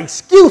had an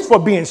excuse for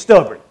being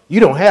stubborn.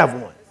 You don't have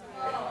one.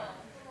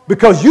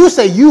 Because you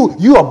say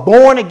you are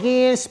born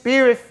again,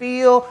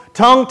 spirit-filled,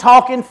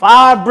 tongue-talking,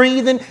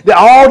 fire-breathing,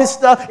 all this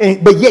stuff,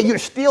 but yet you're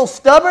still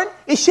stubborn.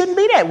 It shouldn't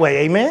be that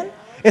way, amen?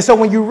 And so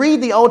when you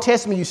read the Old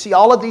Testament, you see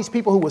all of these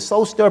people who were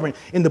so stubborn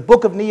in the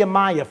book of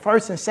Nehemiah,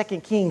 1st and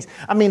 2nd Kings.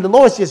 I mean, the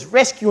Lord's just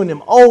rescuing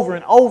them over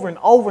and over and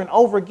over and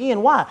over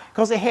again. Why?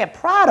 Because they had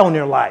pride on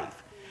their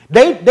life.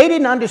 They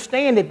didn't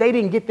understand that they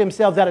didn't get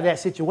themselves out of that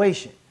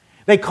situation.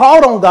 They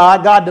called on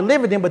God, God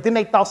delivered them, but then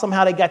they thought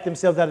somehow they got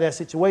themselves out of that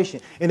situation.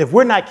 And if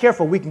we're not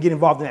careful, we can get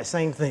involved in that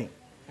same thing.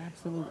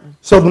 Absolutely.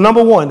 So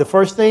number one, the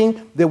first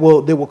thing that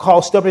will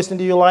cause stubbornness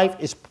into your life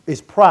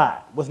is pride.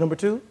 What's number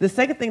two? The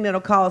second thing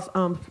that'll cause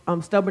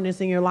stubbornness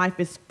in your life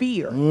is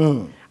fear.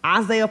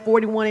 Isaiah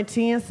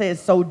 41:10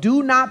 says, so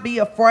do not be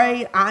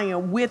afraid, I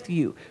am with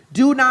you.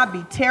 Do not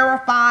be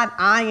terrified,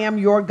 I am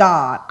your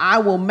God. I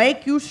will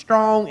make you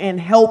strong and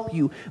help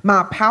you.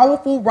 My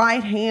powerful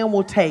right hand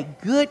will take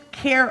good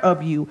care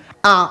of you.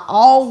 I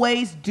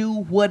always do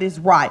what is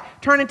right.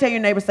 Turn and tell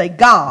your neighbor, say,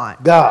 God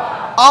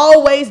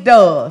always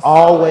does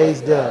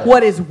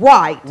what is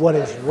right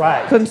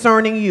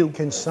concerning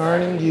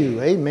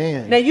you.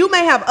 Amen. Now, you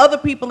may have other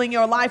people in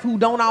your life who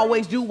don't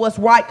always do what's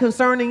right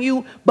concerning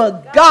you,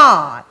 but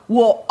God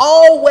will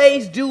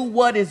always do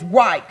what is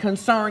right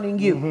concerning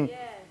you. Mm-hmm. Yes.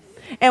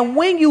 And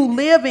when you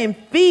live in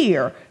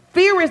fear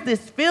is this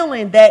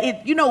feeling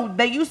that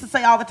they used to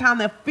say all the time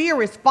that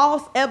fear is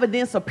false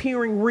evidence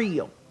appearing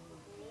real.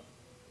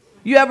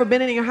 You ever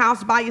been in your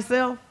house by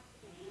yourself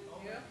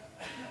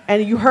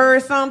and you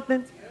heard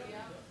something?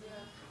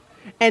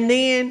 And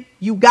then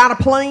you got a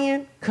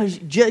plan because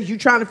you're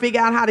trying to figure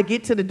out how to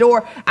get to the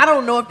door. I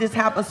don't know if this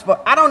happens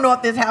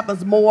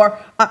more.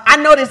 I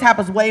know this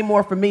happens way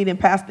more for me than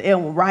Pastor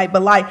Elwin, right?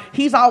 But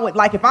he's always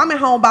if I'm at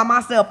home by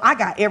myself, I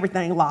got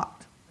everything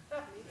locked.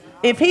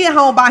 If he at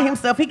home by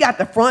himself, he got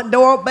the front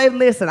door. Baby,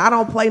 listen, I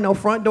don't play no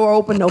front door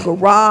open, no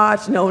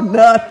garage, no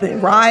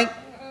nothing, right?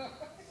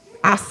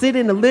 I sit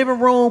in the living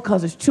room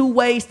because there's 2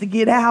 ways to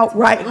get out,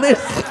 right?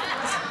 Listen.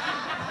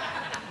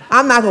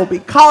 I'm not going to be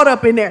caught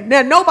up in there.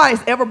 Now,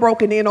 nobody's ever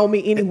broken in on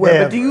me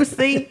anywhere, but do you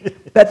see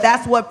that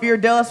that's what fear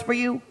does for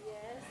you?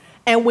 Yes.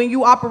 And when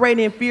you operate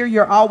in fear,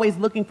 you're always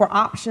looking for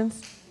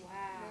options. Wow.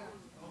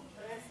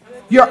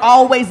 You're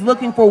always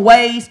looking for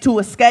ways to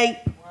escape.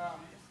 Wow.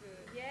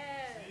 Yes.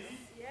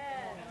 Yes.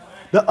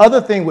 The other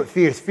thing with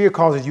fear is fear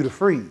causes you to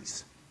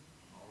freeze.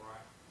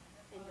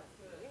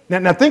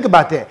 Now think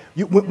about that.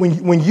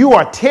 When you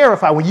are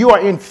terrified, when you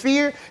are in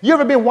fear, you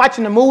ever been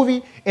watching a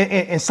movie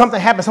and something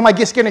happens, somebody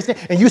gets scared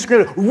and you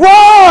scream,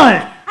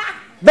 run!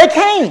 They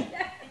can't.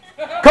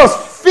 Because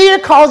fear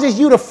causes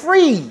you to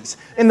freeze.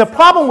 And the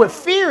problem with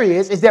fear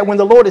is that when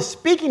the Lord is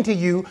speaking to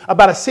you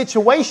about a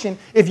situation,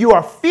 if you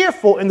are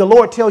fearful and the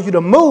Lord tells you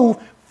to move,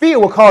 fear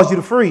will cause you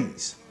to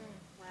freeze.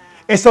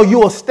 And so you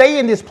will stay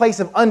in this place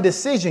of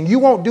undecision. You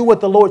won't do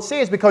what the Lord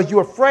says because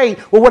you're afraid,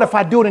 well, what if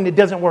I do it and it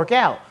doesn't work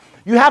out?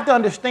 You have to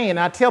understand, and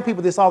I tell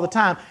people this all the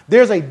time,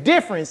 there's a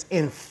difference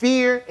in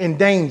fear and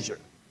danger.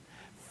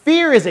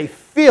 Fear is a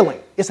feeling.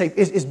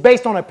 It's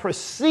based on a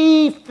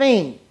perceived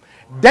thing.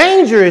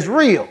 Danger is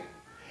real.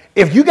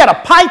 If you got a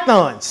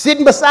python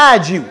sitting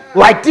beside you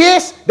like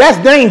this, that's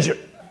danger.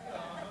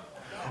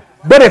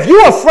 But if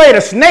you're afraid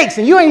of snakes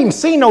and you ain't even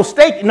seen no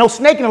snake in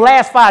the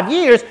last 5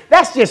 years,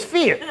 that's just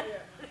fear.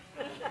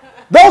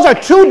 Those are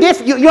two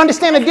different, you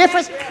understand the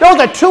difference? Those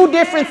are two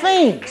different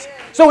things.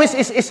 So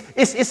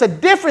it's a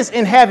difference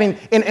in having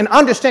and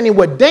understanding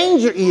what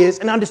danger is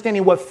and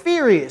understanding what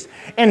fear is.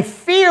 And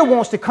fear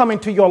wants to come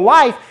into your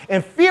life,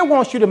 and fear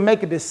wants you to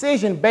make a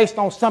decision based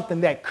on something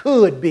that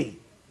could be.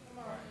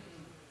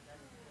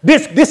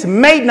 This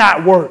may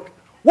not work,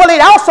 Well,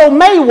 it also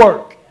may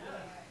work.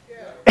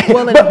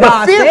 Well, if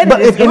God said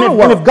it, it's going to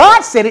work. And if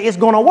God said it, it's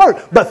going to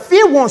work. But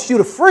fear wants you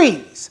to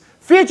freeze.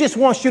 Fear just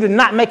wants you to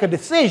not make a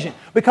decision,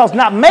 because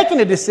not making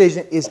a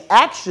decision is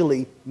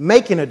actually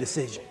making a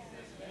decision.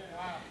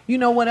 You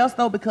know what else,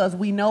 though? Because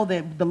we know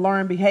that the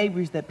learned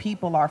behaviors that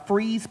people are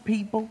freeze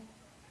people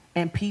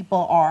and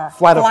people are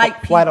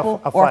fight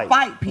people or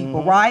fight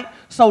people, right?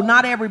 So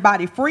not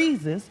everybody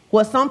freezes.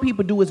 What some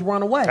people do is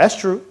run away. That's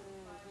true.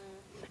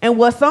 And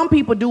what some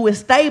people do is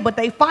stay, but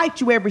they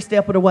fight you every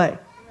step of the way.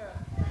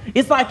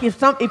 It's like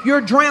if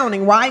you're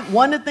drowning, right?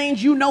 One of the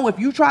things you know, if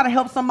you try to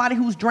help somebody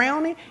who's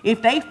drowning,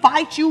 if they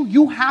fight you,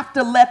 you have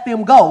to let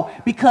them go.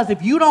 Because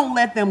if you don't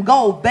let them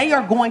go, they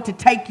are going to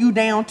take you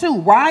down too,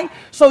 right?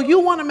 So you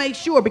want to make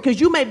sure, because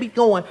you may be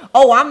going,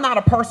 oh, I'm not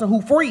a person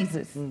who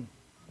freezes.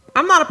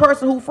 I'm not a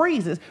person who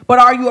freezes. But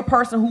are you a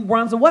person who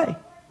runs away?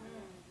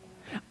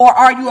 Or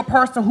are you a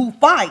person who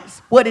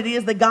fights what it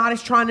is that God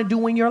is trying to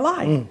do in your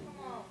life?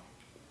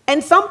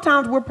 And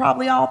sometimes we're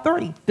probably all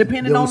three,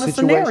 depending on the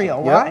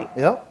scenario, right?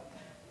 Yep.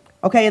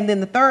 Okay, and then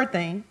the third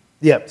thing.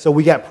 Yep, so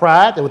we got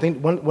pride.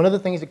 One of the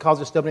things that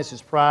causes stubbornness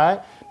is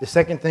pride. The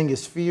second thing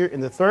is fear.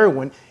 And the third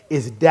one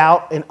is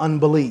doubt and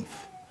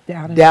unbelief.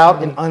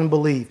 Doubt and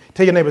unbelief.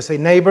 Tell your neighbor, say,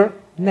 neighbor,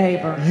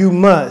 you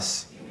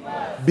must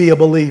be a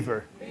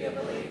believer.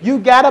 You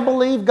got to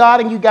believe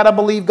God, and you got to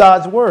believe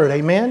God's word.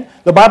 Amen.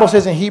 The Bible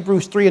says in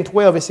Hebrews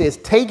 3:12, it says,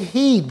 take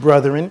heed,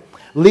 brethren,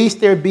 lest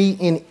there be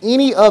in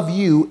any of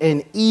you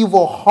an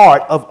evil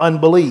heart of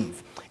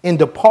unbelief in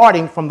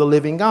departing from the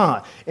living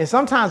God. And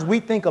sometimes we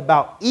think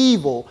about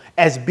evil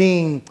as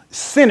being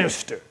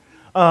sinister,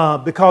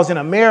 because in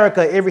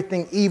America,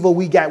 everything evil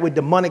we got with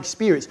demonic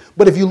spirits.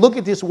 But if you look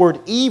at this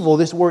word evil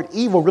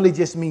really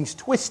just means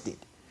twisted.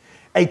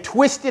 A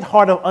twisted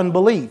heart of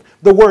unbelief.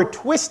 The word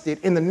twisted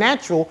in the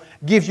natural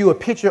gives you a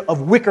picture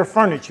of wicker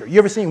furniture. You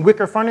ever seen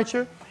wicker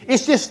furniture?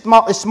 It's just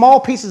small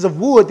pieces of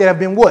wood that have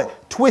been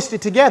what?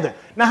 Twisted together.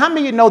 Now, how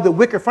many of you know that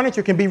wicker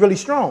furniture can be really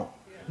strong,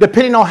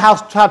 depending on how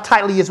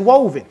tightly it's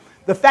woven?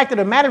 The fact of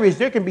the matter is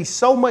there can be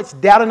so much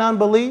doubt and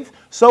unbelief,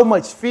 so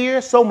much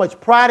fear, so much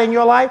pride in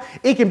your life.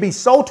 It can be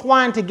so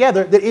twined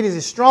together that it is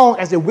as strong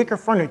as a wicker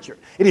furniture.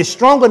 It is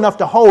strong enough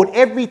to hold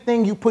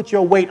everything you put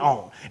your weight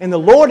on. And the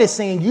Lord is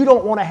saying you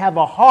don't want to have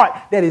a heart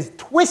that is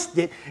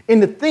twisted in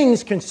the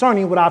things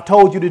concerning what I've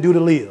told you to do to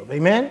live.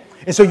 Amen?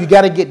 And so you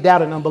got to get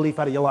doubt and unbelief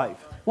out of your life.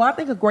 Well, I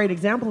think a great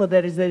example of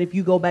that is that if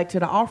you go back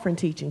to the offering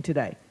teaching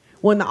today.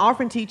 When the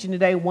offering teaching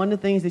today, one of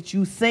the things that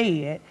you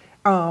said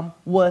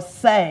was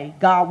say,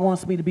 God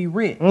wants me to be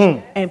rich.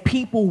 And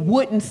people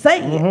wouldn't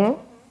say it.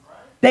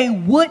 They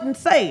wouldn't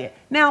say it.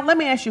 Now, let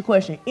me ask you a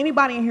question.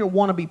 Anybody in here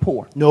want to be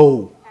poor?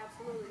 No.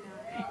 Absolutely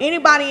not.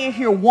 Anybody in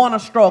here want to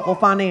struggle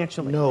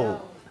financially?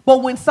 No.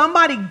 But when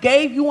somebody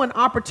gave you an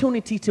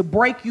opportunity to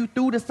break you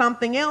through to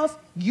something else,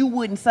 you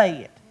wouldn't say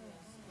it.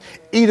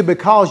 Either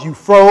because you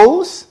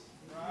froze,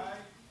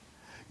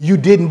 you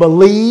didn't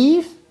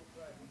believe.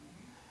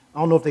 I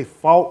don't know if they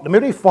fought.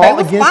 Maybe they fought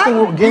against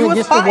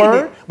the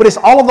word. But it's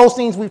all of those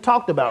things we've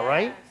talked about,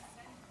 right?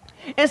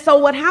 And so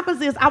what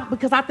happens is,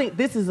 because I think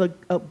this is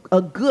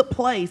a good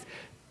place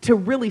to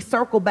really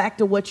circle back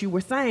to what you were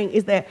saying,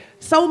 is that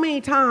so many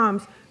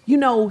times, you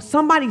know,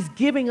 somebody's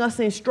giving us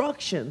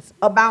instructions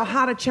about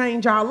how to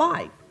change our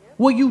life.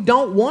 Well, you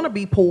don't want to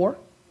be poor.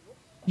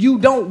 You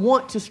don't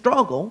want to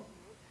struggle.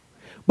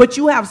 But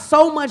you have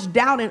so much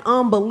doubt and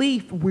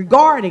unbelief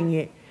regarding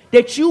it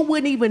that you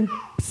wouldn't even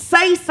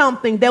say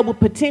something that would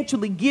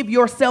potentially give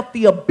yourself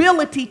the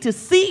ability to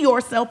see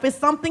yourself as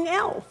something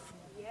else.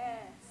 Yes.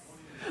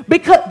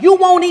 Because you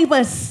won't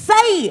even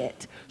say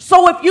it.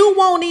 So if you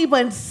won't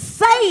even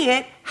say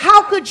it,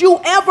 how could you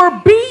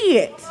ever be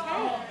it?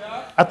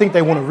 I think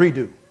they want to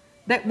redo.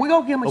 We're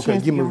going to give them a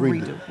chance to give them a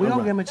redo. We're going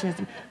to give them a chance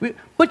to.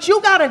 But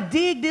you got to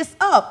dig this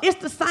up. It's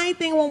the same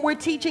thing when we're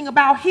teaching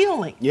about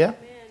healing. Yeah.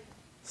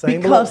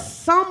 Same because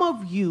some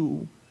of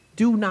you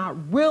do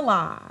not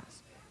realize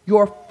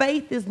your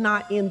faith is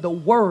not in the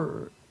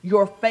word.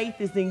 Your faith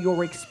is in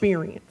your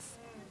experience.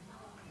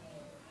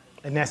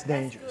 And that's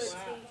dangerous.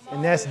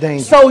 And that's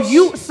dangerous.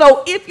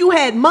 So if you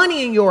had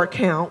money in your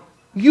account,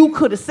 you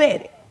could have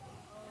said it.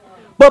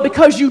 But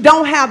because you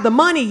don't have the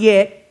money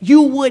yet,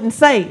 you wouldn't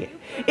say it.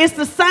 It's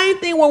the same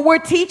thing when we're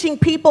teaching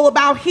people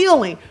about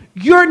healing.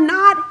 You're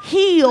not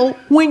healed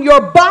when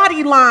your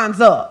body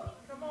lines up.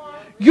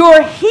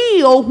 You're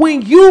healed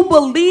when you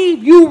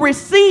believe you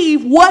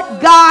receive what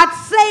God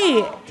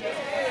said.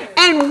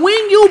 And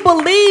when you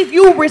believe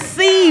you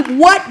receive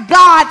what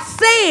God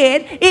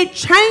said, it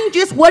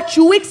changes what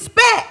you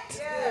expect.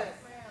 Yes.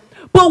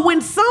 But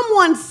when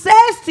someone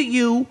says to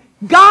you,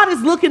 God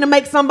is looking to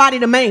make somebody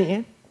the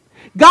man.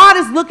 God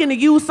is looking to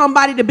use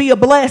somebody to be a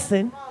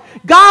blessing.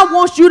 God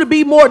wants you to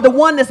be more the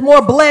one that's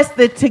more blessed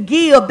to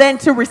give than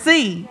to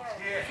receive.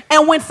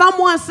 And when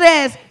someone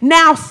says,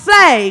 now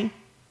say,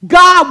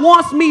 God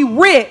wants me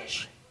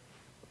rich,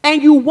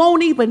 and you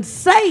won't even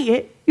say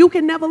it, you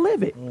can never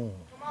live it.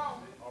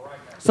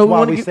 So that's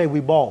why we say we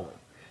balling.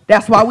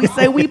 That's why we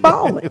say we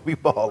balling. We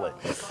balling.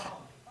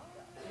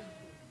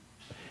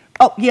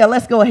 Oh, yeah,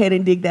 let's go ahead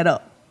and dig that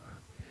up.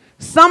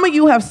 Some of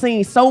you have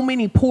seen so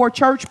many poor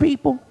church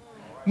people,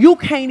 you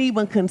can't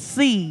even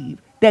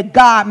conceive that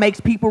God makes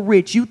people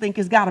rich. You think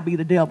it's got to be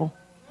the devil.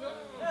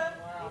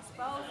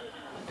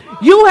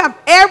 You have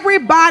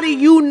everybody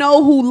you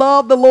know who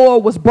loved the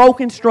Lord was broke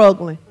and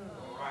struggling.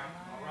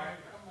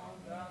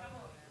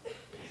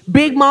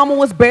 Big mama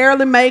was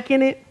barely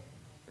making it.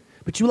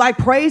 But you like,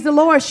 praise the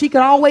Lord, she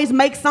could always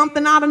make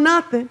something out of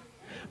nothing.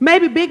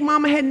 Maybe Big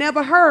Mama had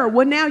never heard.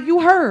 Well, now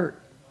you heard.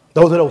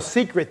 Those are those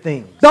secret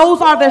things.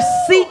 Those are the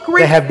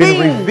secret that have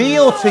been things.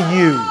 revealed to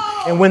you.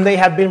 And when they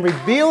have been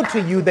revealed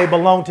to you, they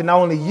belong to not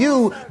only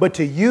you, but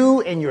to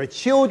you and your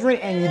children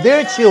and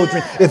their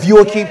children if you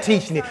will keep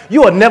teaching it.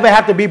 You will never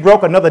have to be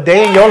broke another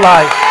day in your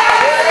life.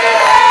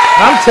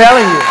 I'm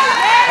telling you.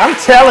 I'm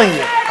telling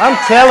you. I'm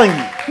telling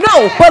you.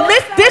 No, but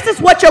this is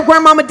what your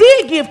grandmama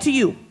did give to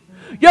you.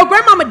 Your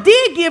grandmama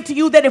did give to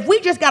you that if we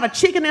just got a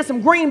chicken and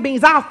some green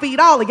beans, I'll feed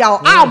all of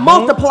y'all. I'll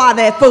multiply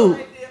that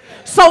food.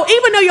 So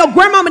even though your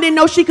grandmama didn't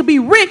know she could be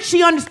rich,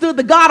 she understood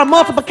the God of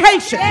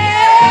multiplication.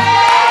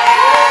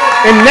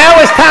 And now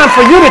it's time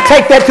for you to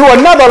take that to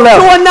another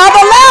level. To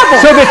another level.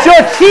 So that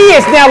your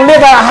kids now live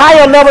at a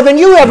higher level than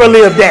you ever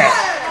lived at.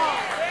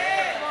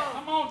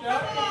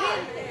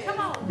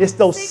 It's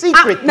those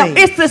secret things. No,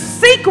 it's the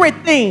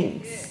secret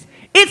things.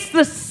 It's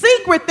the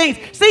secret things.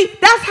 See,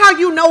 that's how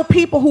you know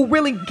people who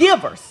really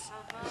givers.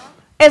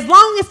 As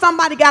long as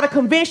somebody got to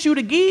convince you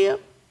to give,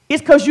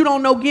 it's because you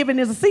don't know giving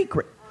is a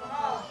secret.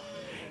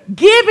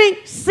 Giving,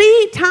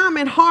 seed time,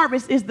 and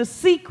harvest is the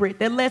secret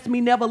that lets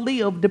me never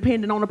live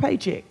depending on a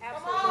paycheck.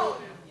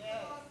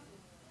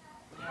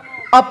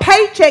 A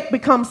paycheck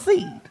becomes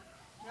seed.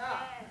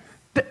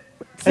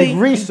 A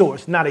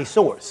resource, not a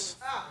source.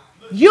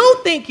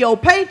 You think your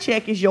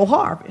paycheck is your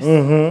harvest.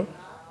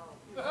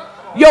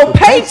 Your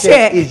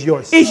paycheck is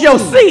your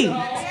seed.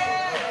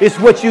 It's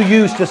what you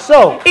use to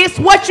sow. It's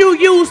what you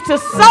use to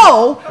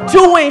sow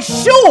to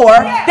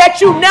ensure that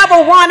you never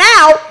run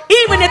out,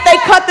 even if they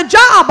cut the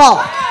job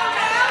off.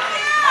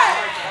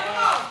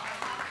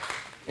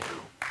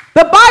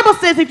 The Bible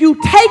says if you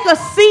take a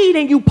seed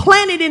and you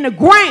plant it in the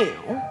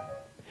ground,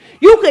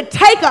 you could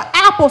take an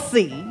apple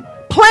seed,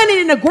 plant it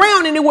in the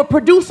ground, and it would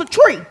produce a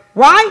tree,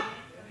 right?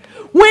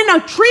 When a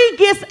tree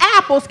gets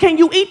apples, can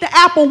you eat the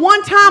apple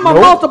one time or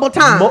multiple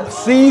times?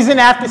 Season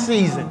after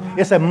season.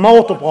 It's a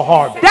multiple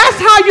harvest. That's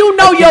how you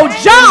know your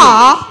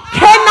job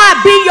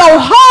cannot be your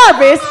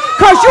harvest,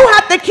 because you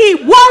have to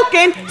keep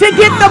working to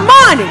get the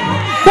money.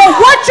 But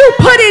what you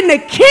put in the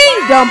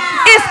kingdom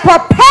is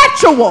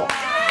perpetual.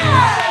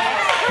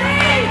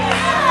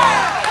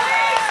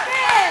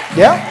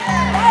 Yeah.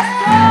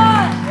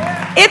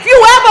 If you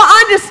ever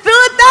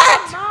understood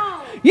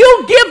that,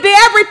 you give to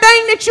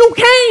everything that you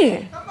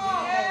can.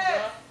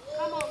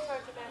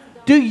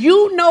 Do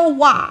you know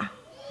why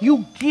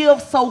you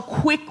give so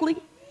quickly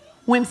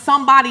when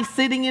somebody's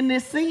sitting in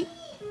this seat?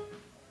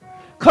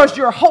 Because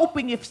you're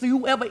hoping if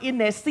you ever in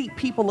that seat,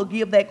 people will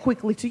give that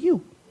quickly to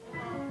you.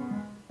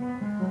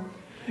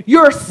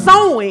 You're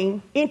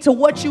sowing into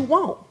what you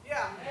want.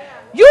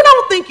 You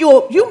don't think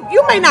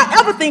you may not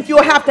ever think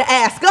you'll have to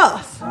ask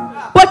us.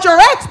 But your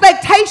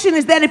expectation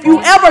is that if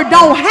you ever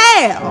don't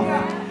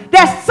have,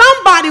 that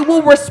somebody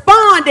will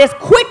respond as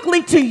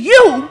quickly to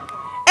you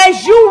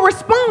as you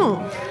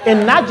respond.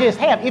 And not just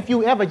have, if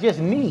you ever just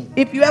need.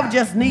 If you ever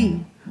just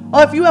need,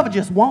 or if you ever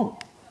just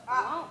want.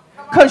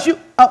 Because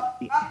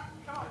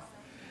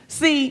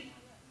see,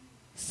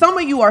 some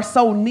of you are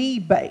so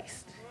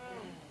need-based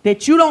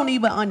that you don't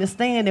even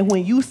understand that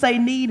when you say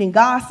need and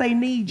God say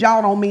need,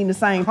 y'all don't mean the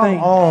same thing.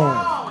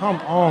 Come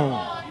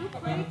on.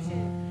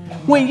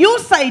 When you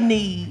say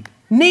need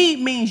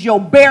means you're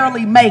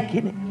barely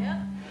making it.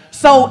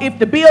 So if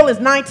the bill is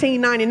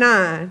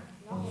 $19.99,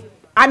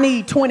 I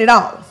need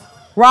 $20,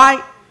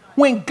 right?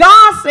 When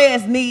God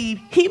says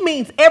need, he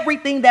means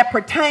everything that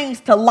pertains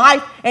to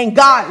life and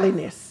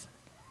godliness.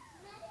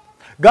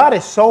 God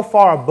is so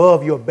far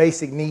above your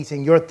basic needs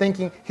and your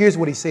thinking. Here's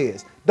what he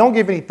says. Don't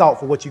give any thought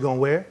for what you're going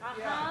to wear.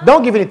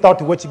 Don't give any thought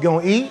to what you're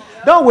going to eat.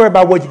 Don't worry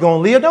about what you're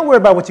going to live. Don't worry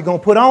about what you're going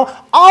to put on.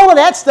 All of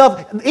that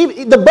stuff,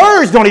 the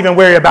birds don't even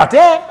worry about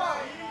that.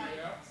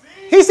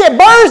 He said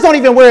birds don't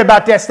even worry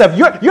about that stuff.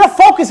 Your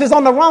focus is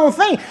on the wrong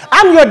thing.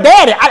 I'm your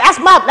daddy.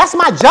 That's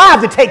my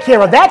job to take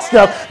care of that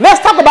stuff.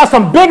 Let's talk about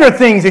some bigger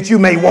things that you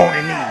may want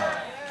and need.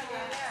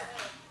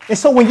 And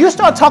so when you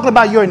start talking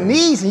about your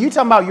needs and you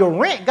talking about your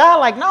rent, God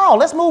like, no,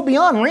 let's move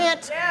beyond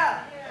rent.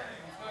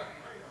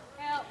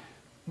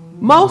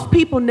 Most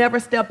people never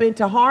step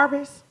into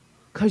harvest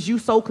because you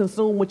so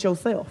consumed with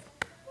yourself.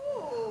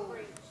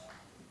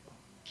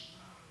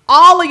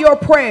 All of your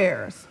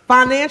prayers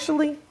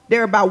financially,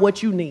 they're about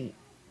what you need.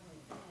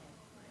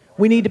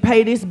 We need to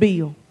pay this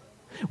bill.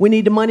 We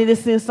need the money to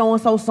send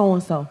so-and-so,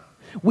 so-and-so.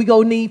 We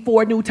go need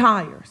 4 new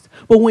tires.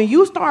 But when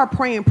you start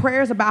praying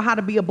prayers about how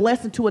to be a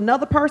blessing to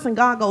another person,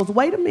 God goes,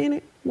 wait a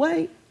minute,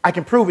 wait. I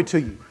can prove it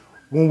to you.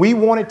 When we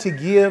wanted to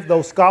give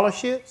those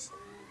scholarships,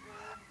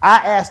 I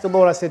asked the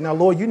Lord, I said, now,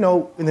 Lord, you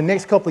know, in the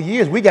next couple of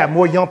years, we got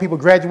more young people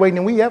graduating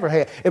than we ever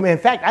had. I mean, in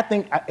fact, I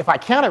think, if I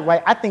count it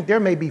right, I think there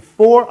may be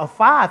 4 or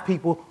 5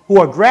 people who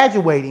are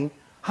graduating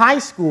high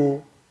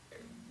school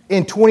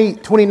in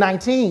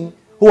 2019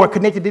 who are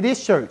connected to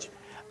this church.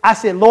 I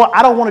said, Lord,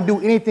 I don't want to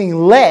do anything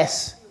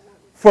less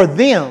for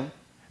them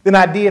than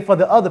I did for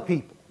the other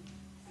people.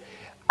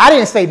 I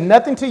didn't say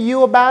nothing to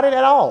you about it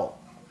at all.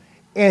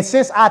 And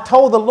since I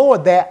told the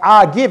Lord that,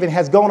 our giving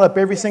has gone up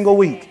every single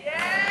week.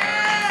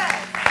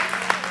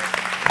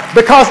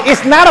 Because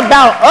it's not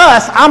about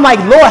us. I'm like,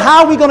 Lord,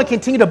 how are we going to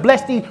continue to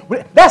bless these?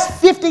 That's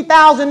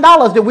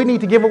 $50,000 that we need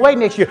to give away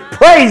next year.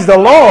 Praise the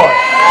Lord.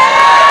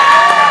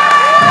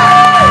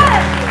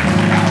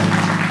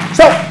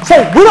 So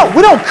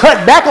we don't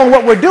cut back on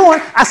what we're doing.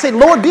 I said,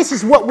 Lord, this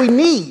is what we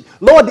need.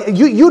 Lord,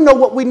 you know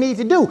what we need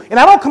to do. And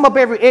I don't come up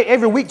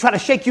every week trying to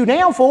shake you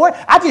down for it.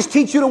 I just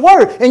teach you the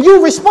word and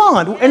you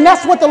respond. And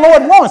that's what the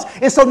Lord wants.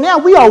 And so now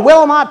we are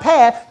well on our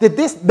path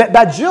that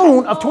by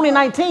June of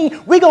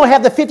 2019, we're going to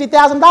have the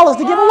 $50,000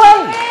 to give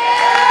away.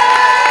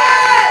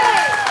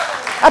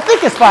 I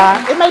think it's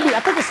 5. It may be. I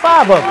think it's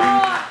 5 of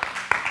them.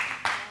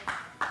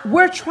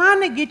 We're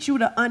trying to get you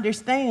to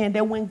understand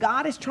that when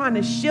God is trying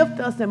to shift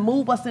us and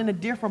move us into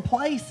different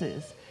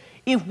places,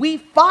 if we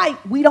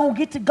fight, we don't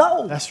get to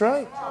go. That's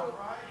right.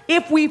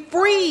 If we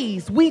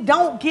freeze, we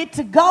don't get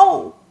to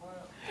go.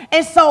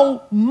 And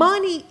so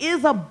money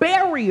is a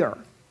barrier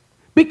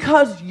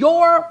because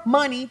your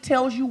money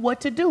tells you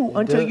what to do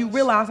until you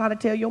realize how to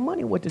tell your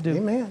money what to do.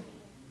 Amen.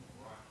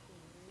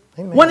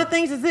 Amen. One of the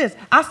things is this.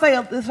 I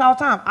say this all the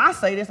time. I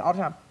say this all the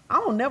time.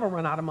 I don't never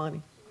run out of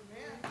money.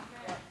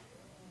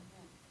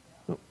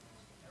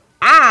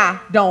 I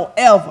don't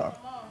ever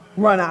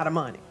run out of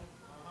money.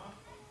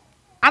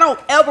 I don't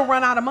ever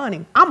run out of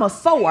money. I'm a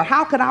sower.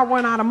 How could I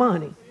run out of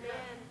money?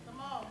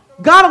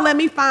 God will let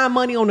me find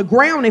money on the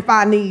ground if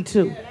I need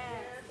to.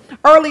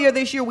 Earlier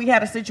this year, we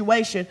had a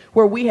situation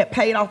where we had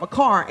paid off a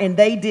car and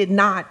they did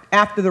not,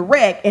 after the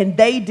wreck, and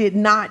they did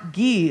not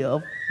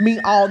give me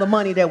all the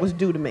money that was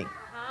due to me.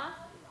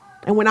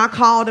 And when I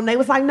called them, they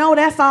was like, no,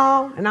 that's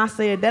all. And I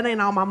said, that ain't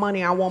all my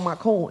money. I want my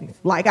coins.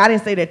 Like, I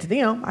didn't say that to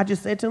them. I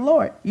just said to the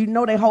Lord, you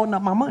know they holding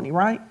up my money,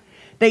 right?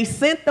 They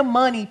sent the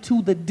money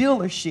to the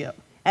dealership,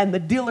 and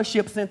the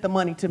dealership sent the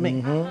money to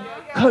me.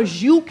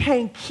 Because you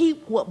can't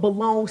keep what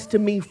belongs to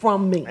me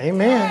from me.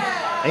 Amen.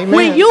 Amen.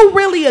 When you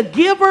really a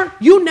giver,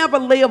 you never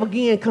live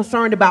again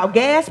concerned about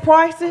gas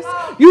prices.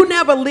 You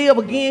never live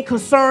again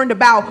concerned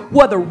about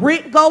whether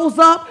rent goes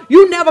up.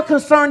 You never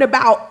concerned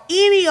about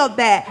any of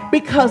that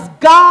because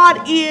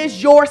God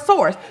is your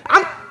source.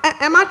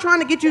 Am I trying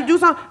to get you to do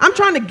something? I'm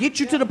trying to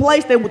get you to the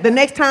place that the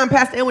next time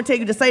Pastor Edwin tell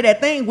you to say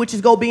that thing, which is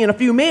going to be in a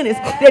few minutes,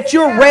 that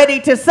you're ready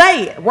to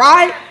say it,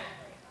 right?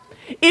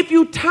 If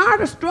you're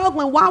tired of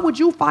struggling, why would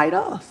you fight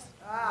us?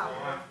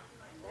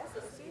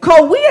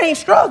 Because we ain't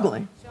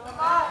struggling.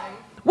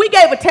 We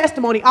gave a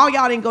testimony. All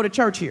y'all didn't go to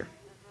church here.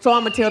 So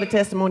I'm going to tell the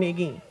testimony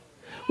again.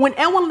 When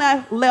Edwin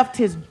left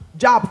his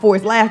job before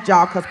his last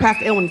job, because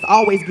Pastor Edwin is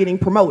always getting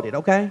promoted,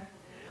 okay?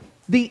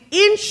 The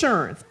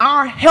insurance,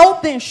 our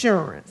health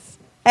insurance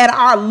at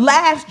our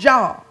last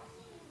job,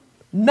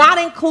 not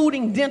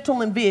including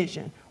dental and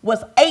vision,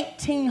 was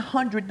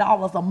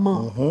 $1,800 a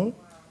month.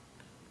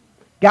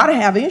 Got to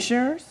have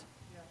insurance.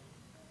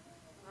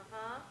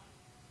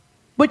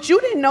 But you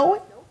didn't know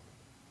it.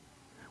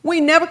 We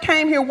never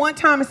came here one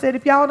time and said,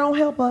 if y'all don't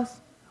help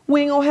us,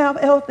 we ain't going to have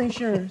health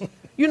insurance.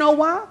 You know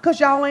why? Because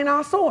y'all ain't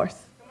our source.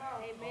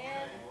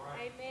 Amen.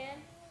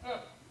 Amen.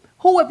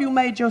 Who have you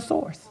made your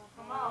source?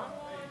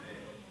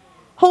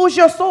 Who's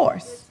your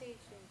source?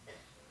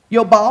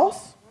 Your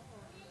boss?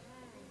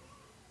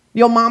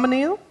 Your mama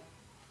and them?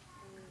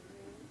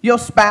 Your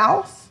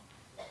spouse?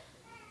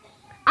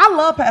 I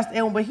love Pastor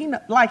Edwin, but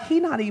he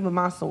not even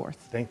my source.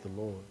 Thank the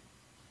Lord.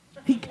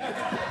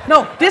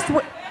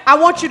 I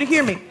want you to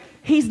hear me.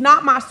 He's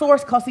not my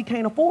source because he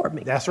can't afford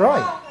me. That's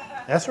right.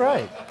 That's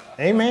right.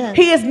 Amen.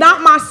 He is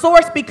not my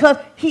source because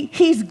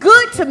he's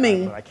good to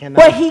me,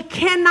 but he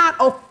cannot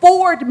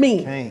afford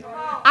me. Can't.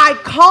 I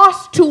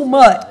cost too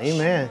much.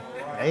 Amen.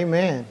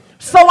 Amen.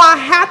 So I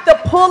have to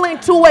pull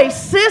into a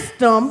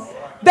system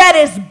that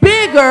is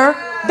bigger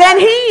than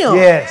him.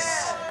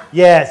 Yes.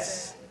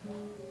 Yes.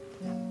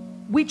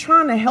 We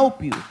trying to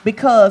help you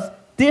because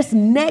this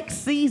next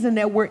season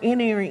that we're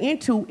entering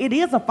into, it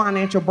is a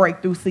financial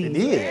breakthrough season.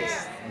 It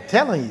is. I'm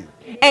telling you.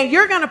 And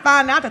you're going to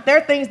find out that there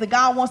are things that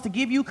God wants to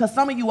give you because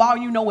some of you, all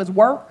you know is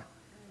work.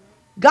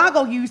 God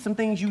going to give you some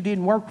things you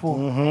didn't work for.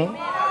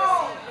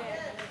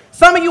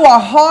 Some of you are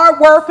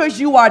hard workers.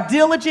 You are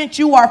diligent.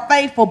 You are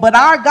faithful. But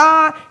our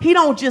God, he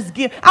don't just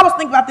give. I was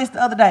thinking about this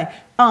the other day.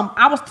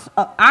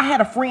 I had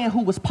a friend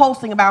who was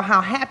posting about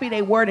how happy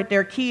they were that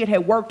their kid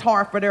had worked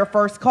hard for their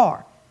first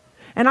car.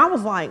 And I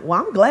was like,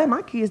 well, I'm glad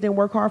my kids didn't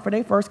work hard for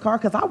their first car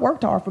because I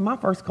worked hard for my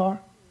first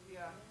car.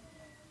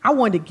 I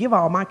wanted to give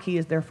all my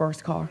kids their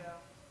first car.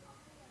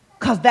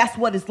 Because that's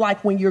what it's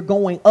like when you're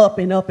going up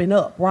and up and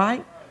up,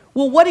 right?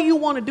 Well, what do you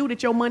want to do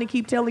that your money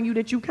keep telling you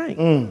that you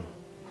can't?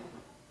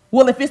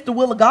 Well, if it's the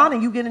will of God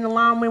and you get in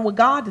alignment with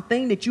God, the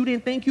thing that you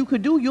didn't think you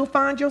could do, you'll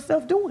find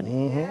yourself doing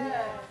it.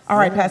 Yes. All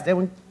right, Pastor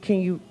Edwin,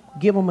 can you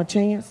give them a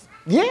chance?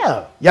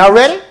 Yeah. Y'all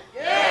ready?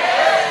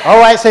 Yeah. All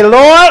right, say, Lord,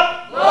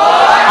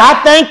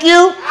 I thank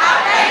you,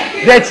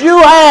 that you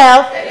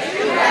have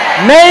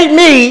made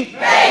me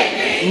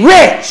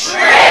rich.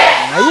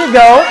 There you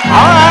go.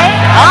 All right.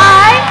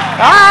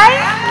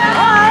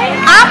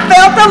 I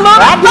felt a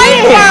little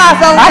faith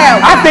rise on that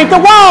one. I think the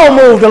wall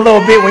moved a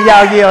little bit when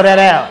y'all yelled that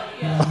out.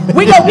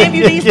 We gonna give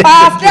you these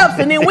 5 steps,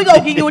 and then we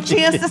gonna give you a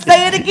chance to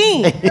say it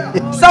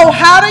again. So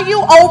how do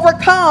you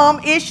overcome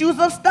issues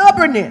of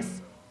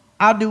stubbornness?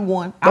 I'll do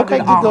one. Okay,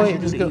 just go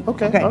ahead. Just go.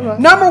 Okay. All right.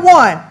 Number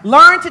 1,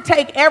 learn to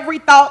take every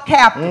thought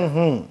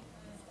captive.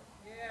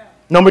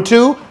 Number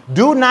 2,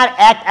 do not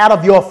act out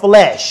of your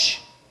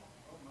flesh.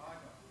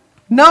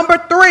 Number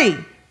 3,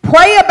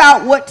 pray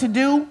about what to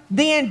do,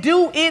 then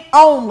do it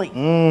only.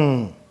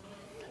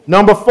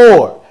 Number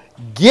 4,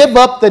 give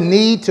up the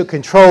need to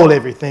control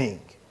everything.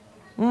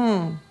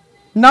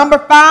 Number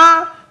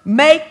 5,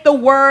 make the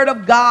word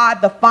of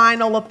God the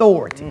final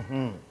authority.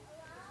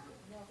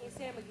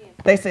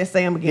 They said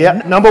say them again.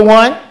 Yeah. Number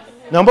one,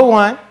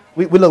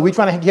 we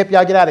trying to help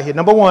y'all get out of here.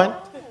 Number 1,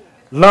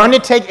 learn to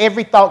take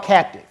every thought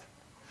captive.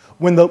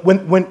 When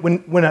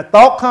a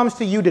thought comes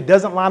to you that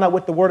doesn't line up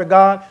with the word of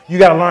God, you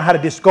got to learn how to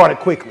discard it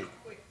quickly.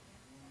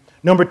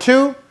 Number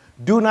 2,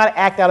 do not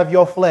act out of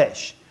your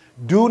flesh.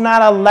 Do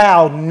not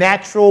allow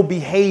natural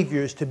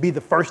behaviors to be the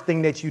first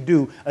thing that you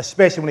do,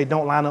 especially when they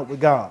don't line up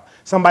with God.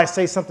 Somebody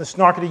say something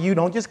snarky to you,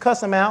 don't just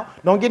cuss them out.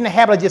 Don't get in the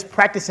habit of just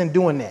practicing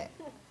doing that.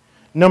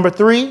 Number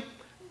 3,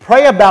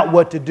 pray about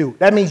what to do.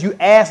 That means you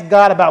ask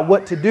God about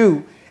what to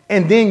do,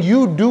 and then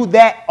you do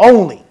that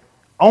only.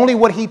 Only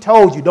what he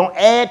told you. Don't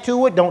add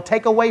to it. Don't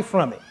take away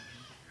from it.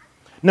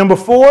 Number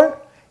 4,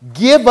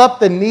 give up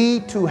the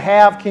need to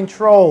have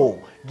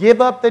control.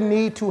 Give up the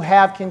need to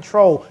have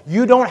control.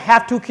 You don't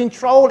have to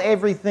control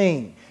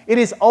everything. It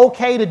is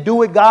okay to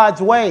do it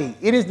God's way.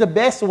 It is the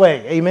best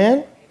way.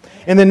 Amen?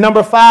 And then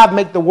number 5,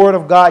 make the word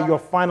of God your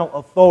final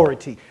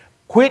authority.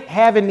 Quit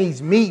having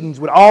these meetings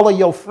with all of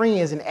your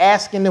friends and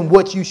asking them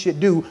what you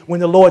should do when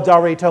the Lord's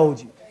already told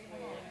you.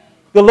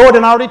 The Lord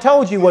had already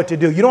told you what to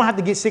do. You don't have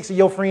to get 6 of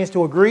your friends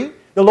to agree.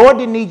 The Lord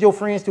didn't need your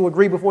friends to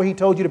agree before he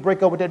told you to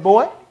break up with that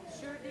boy.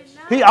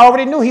 He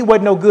already knew he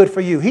wasn't no good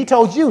for you. He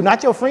told you,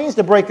 not your friends,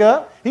 to break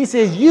up. He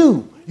says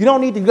you don't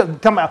need to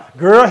come out.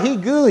 Girl, he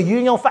good. You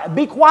ain't gonna fight.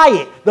 Be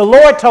quiet. The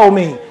Lord told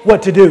me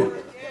what to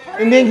do.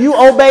 And then you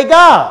obey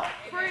God.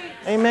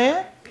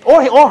 Amen.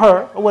 Or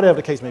her, or whatever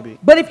the case may be.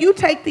 But if you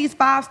take these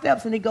 5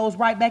 steps and it goes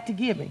right back to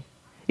giving.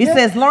 It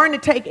says learn to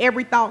take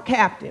every thought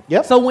captive.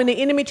 Yep. So when the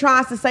enemy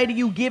tries to say to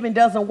you giving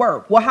doesn't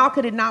work, well, how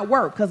could it not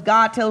work? Because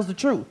God tells the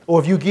truth. Or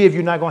if you give,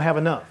 you're not going to have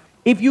enough.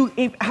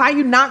 How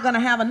you not going to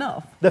have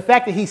enough? The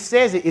fact that he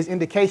says it is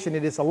indication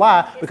that it's a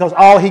lie, because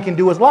all he can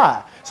do is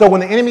lie. So when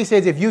the enemy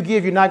says if you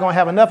give, you're not going to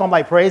have enough, I'm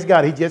like, praise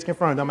God, he just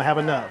confirmed I'm going to have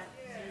enough.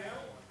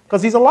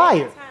 Because he's a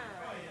liar.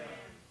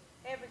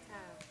 Every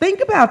time. Think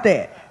about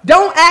that.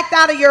 Don't act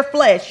out of your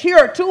flesh. Here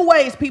are 2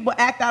 ways people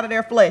act out of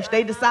their flesh.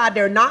 They decide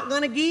they're not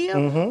going to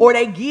give, or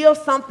they give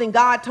something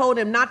God told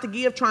them not to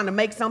give, trying to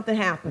make something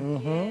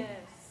happen. Yes.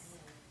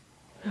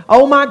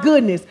 Oh my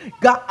goodness,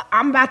 God,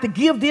 I'm about to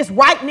give this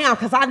right now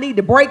because I need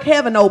to break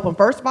heaven open.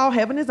 First of all,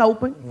 heaven is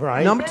open.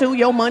 Right. Number 2,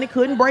 your money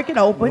couldn't break it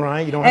open.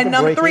 Right. You don't have and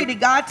to number break 3, it. did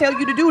God tell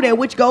you to do that,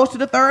 which goes to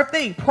the 3rd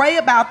thing. Pray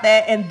about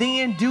that and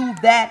then do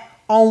that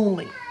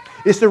only.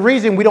 It's the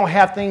reason we don't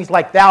have things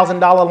like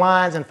 $1,000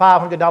 lines and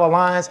 $500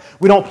 lines.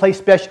 We don't play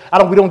special.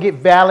 We don't get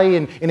Valley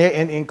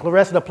and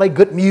Clarissa to play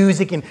good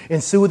music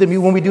and soothe them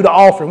when we do the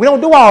offering. We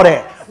don't do all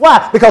that.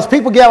 Why? Because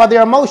people get out of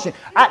their emotion.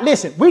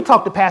 Listen, we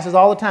talk to pastors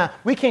all the time.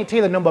 We can't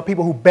tell the number of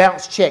people who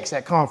bounce checks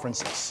at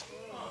conferences.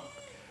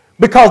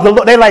 Because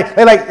they like,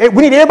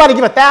 we need everybody to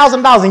give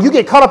 $1,000, and you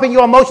get caught up in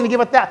your emotion to give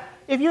 $1,000.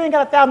 If you ain't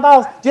got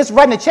 $1,000, just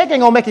writing a check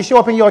ain't gonna make it show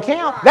up in your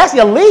account. That's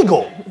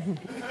illegal.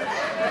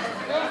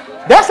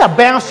 That's a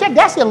bounce check.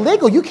 That's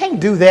illegal. You can't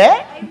do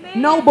that.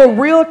 Amen. No, but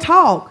real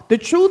talk. The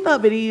truth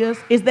of it is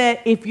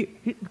that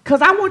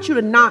because I want you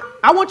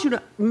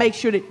to make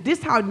sure that this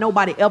is how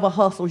nobody ever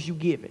hustles you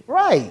giving.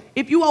 Right.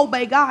 If you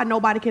obey God,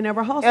 nobody can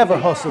ever hustle. Ever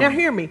you. hustle. Now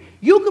hear me.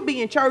 You could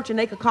be in church and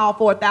they could call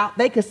for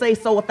they could say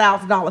sow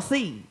 $1,000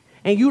 seed,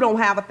 and you don't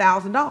have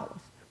 $1,000.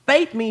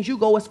 Faith means you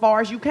go as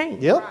far as you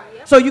can. Yep.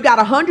 So you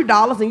got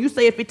 $100 and you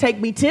say, if it take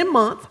me 10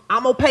 months,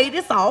 I'm gonna pay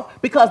this off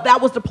because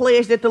that was the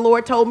pledge that the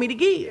Lord told me to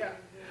give. Yeah.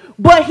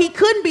 But he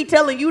couldn't be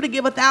telling you to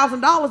give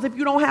 $1,000 if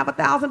you don't have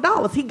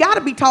 $1,000. He got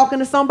to be talking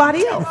to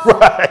somebody else.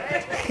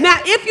 Right. Now,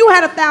 if you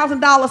had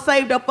 $1,000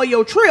 saved up for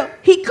your trip,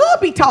 he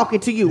could be talking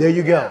to you. There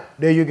you go.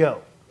 There you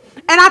go.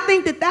 And I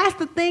think that that's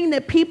the thing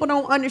that people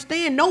don't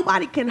understand.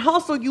 Nobody can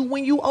hustle you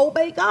when you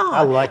obey God.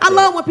 I like that. I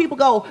love when people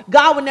go,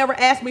 God would never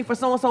ask me for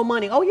so-and-so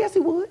money. Oh, yes, he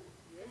would.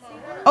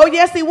 Oh,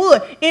 yes, he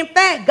would. In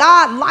fact,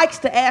 God likes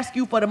to ask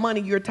you for the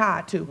money you're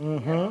tied to.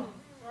 Mm-hmm.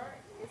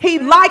 He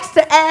likes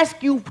to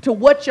ask you to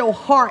what your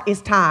heart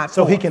is tied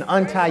So for. he can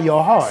untie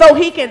your heart. So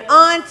he can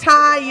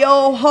untie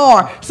your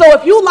heart. So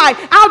if you like,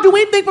 I'll do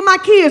anything for my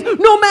kids,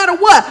 no matter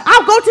what.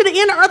 I'll go to the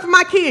end of earth for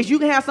my kids. You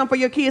can have something for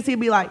your kids. He'll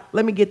be like,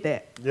 let me get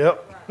that.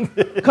 Yep.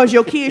 Because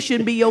your kids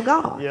shouldn't be your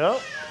God.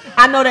 Yep.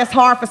 I know that's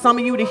hard for some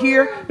of you to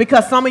hear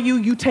because some of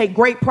you take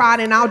great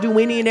pride in I'll do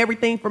any and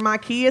everything for my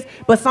kids.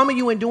 But some of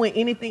you in doing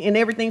anything and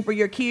everything for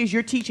your kids,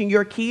 you're teaching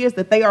your kids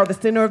that they are the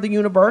center of the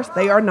universe.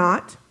 They are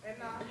not.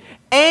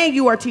 And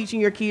you are teaching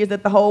your kids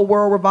that the whole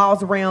world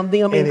revolves around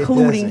them, And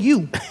including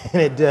you.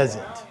 And it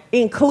doesn't.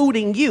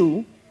 Including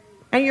you.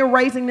 And you're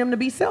raising them to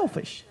be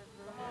selfish.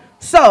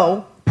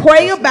 So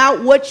pray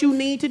about what you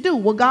need to do.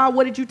 Well, God,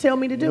 what did you tell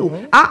me to do?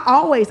 Mm-hmm.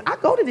 I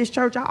go to this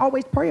church. I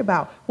always pray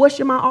about what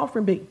should my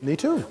offering be? Me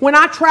too. When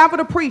I travel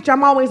to preach,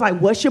 I'm always like,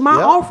 what should my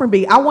offering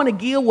be? I want to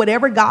give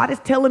whatever God is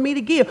telling me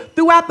to give.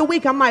 Throughout the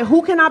week, I'm like,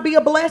 who can I be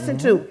a blessing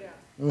to?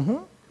 Mm-hmm.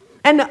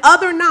 And the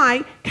other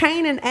night,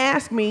 Kanan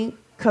asked me,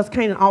 because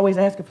Kanan always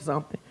asking for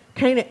something.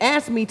 Kanan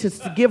asked me to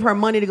give her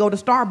money to go to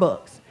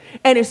Starbucks.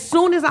 And as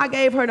soon as I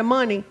gave her the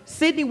money,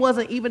 Sydney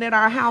wasn't even at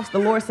our house. The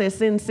Lord said,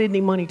 send Sydney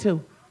money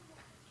too.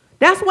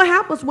 That's what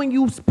happens when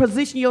you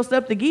position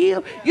yourself to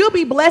give. You'll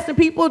be blessing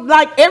people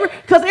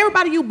because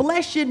everybody you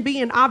bless shouldn't be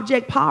in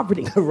object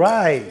poverty.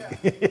 Right.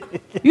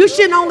 You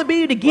shouldn't only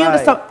be to give to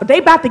Right. some. They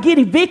about to get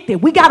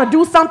evicted. We got to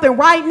do something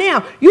right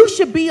now. You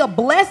should be a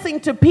blessing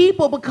to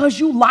people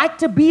because you like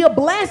to be a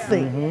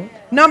blessing.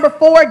 Mm-hmm. Number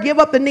 4, give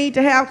up the need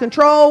to have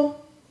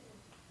control.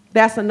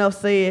 That's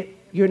enough said.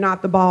 You're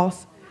not the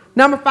boss.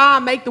 Number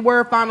 5, make the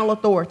word final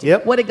authority.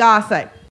 Yep. What did God say?